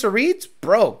MAF sensor reads,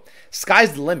 bro,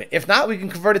 sky's the limit. If not, we can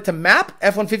convert it to MAP,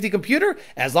 F-150 computer.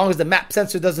 As long as the MAP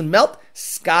sensor doesn't melt,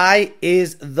 sky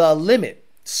is the limit.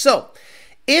 So,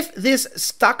 if this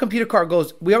stock computer car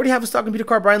goes, we already have a stock computer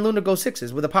car, Brian Luna, go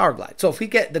 6s with a power glide. So if we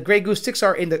get the Grey Goose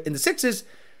 6R in the 6s,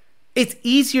 it's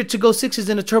easier to go 6s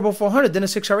in a Turbo 400 than a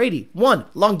 6R80. 1,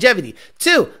 longevity.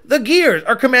 2, the gears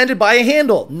are commanded by a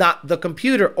handle, not the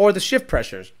computer or the shift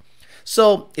pressures.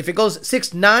 So if it goes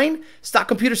 6.9, stock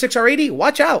computer 6R80,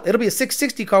 watch out. It'll be a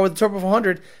 660 car with a Turbo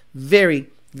 400 very,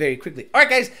 very quickly. All right,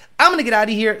 guys, I'm going to get out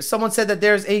of here. Someone said that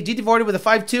there's a GT40 with a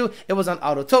 5.2. It was on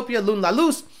Autotopia, Lune La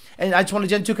Luz. And I just want a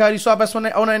Gen 2 Coyote Swap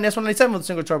S09 S197 with a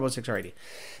single turbo 6R80.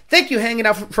 Thank you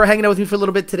for hanging out with me for a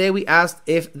little bit today. We asked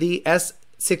if the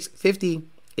S650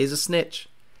 is a snitch.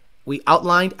 We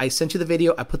outlined, I sent you the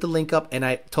video, I put the link up, and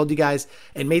I told you guys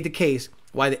and made the case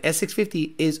why the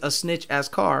S650 is a snitch-ass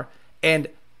car. And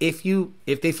if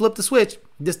they flip the switch,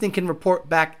 this thing can report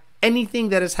back anything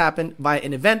that has happened by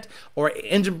an event or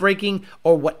engine braking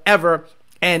or whatever,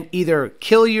 and either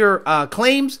kill your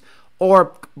claims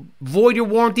or void your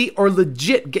warranty or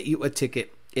legit get you a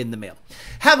ticket in the mail.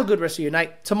 Have a good rest of your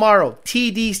night. Tomorrow,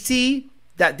 TDC,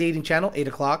 that dating channel, 8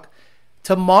 o'clock.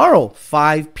 Tomorrow,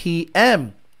 5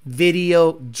 p.m.,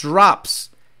 video drops.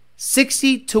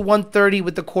 60 to 130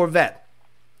 with the Corvette.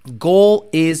 Goal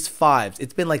is 5s.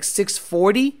 It's been like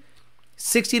 640,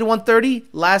 60 to 130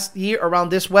 last year around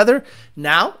this weather.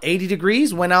 Now, 80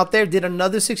 degrees, went out there, did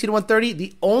another 60 to 130.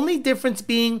 The only difference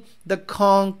being the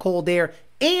Kong cold air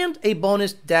and a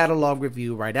bonus data log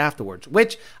review right afterwards,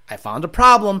 which I found a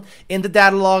problem in the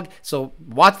data log. So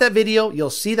watch that video. You'll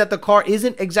see that the car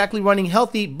isn't exactly running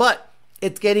healthy, but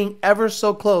it's getting ever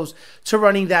so close to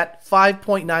running that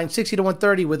 5.9, 60 to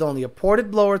 130 with only a ported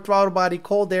blower, throttle body,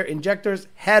 cold air, injectors,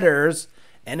 headers,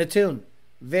 and a tune.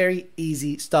 Very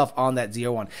easy stuff on that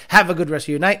Z01. Have a good rest of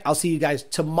your night. I'll see you guys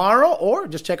tomorrow, or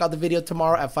just check out the video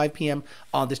tomorrow at 5 p.m.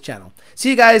 on this channel.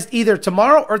 See you guys either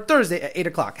tomorrow or Thursday at 8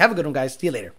 o'clock. Have a good one, guys. See you later.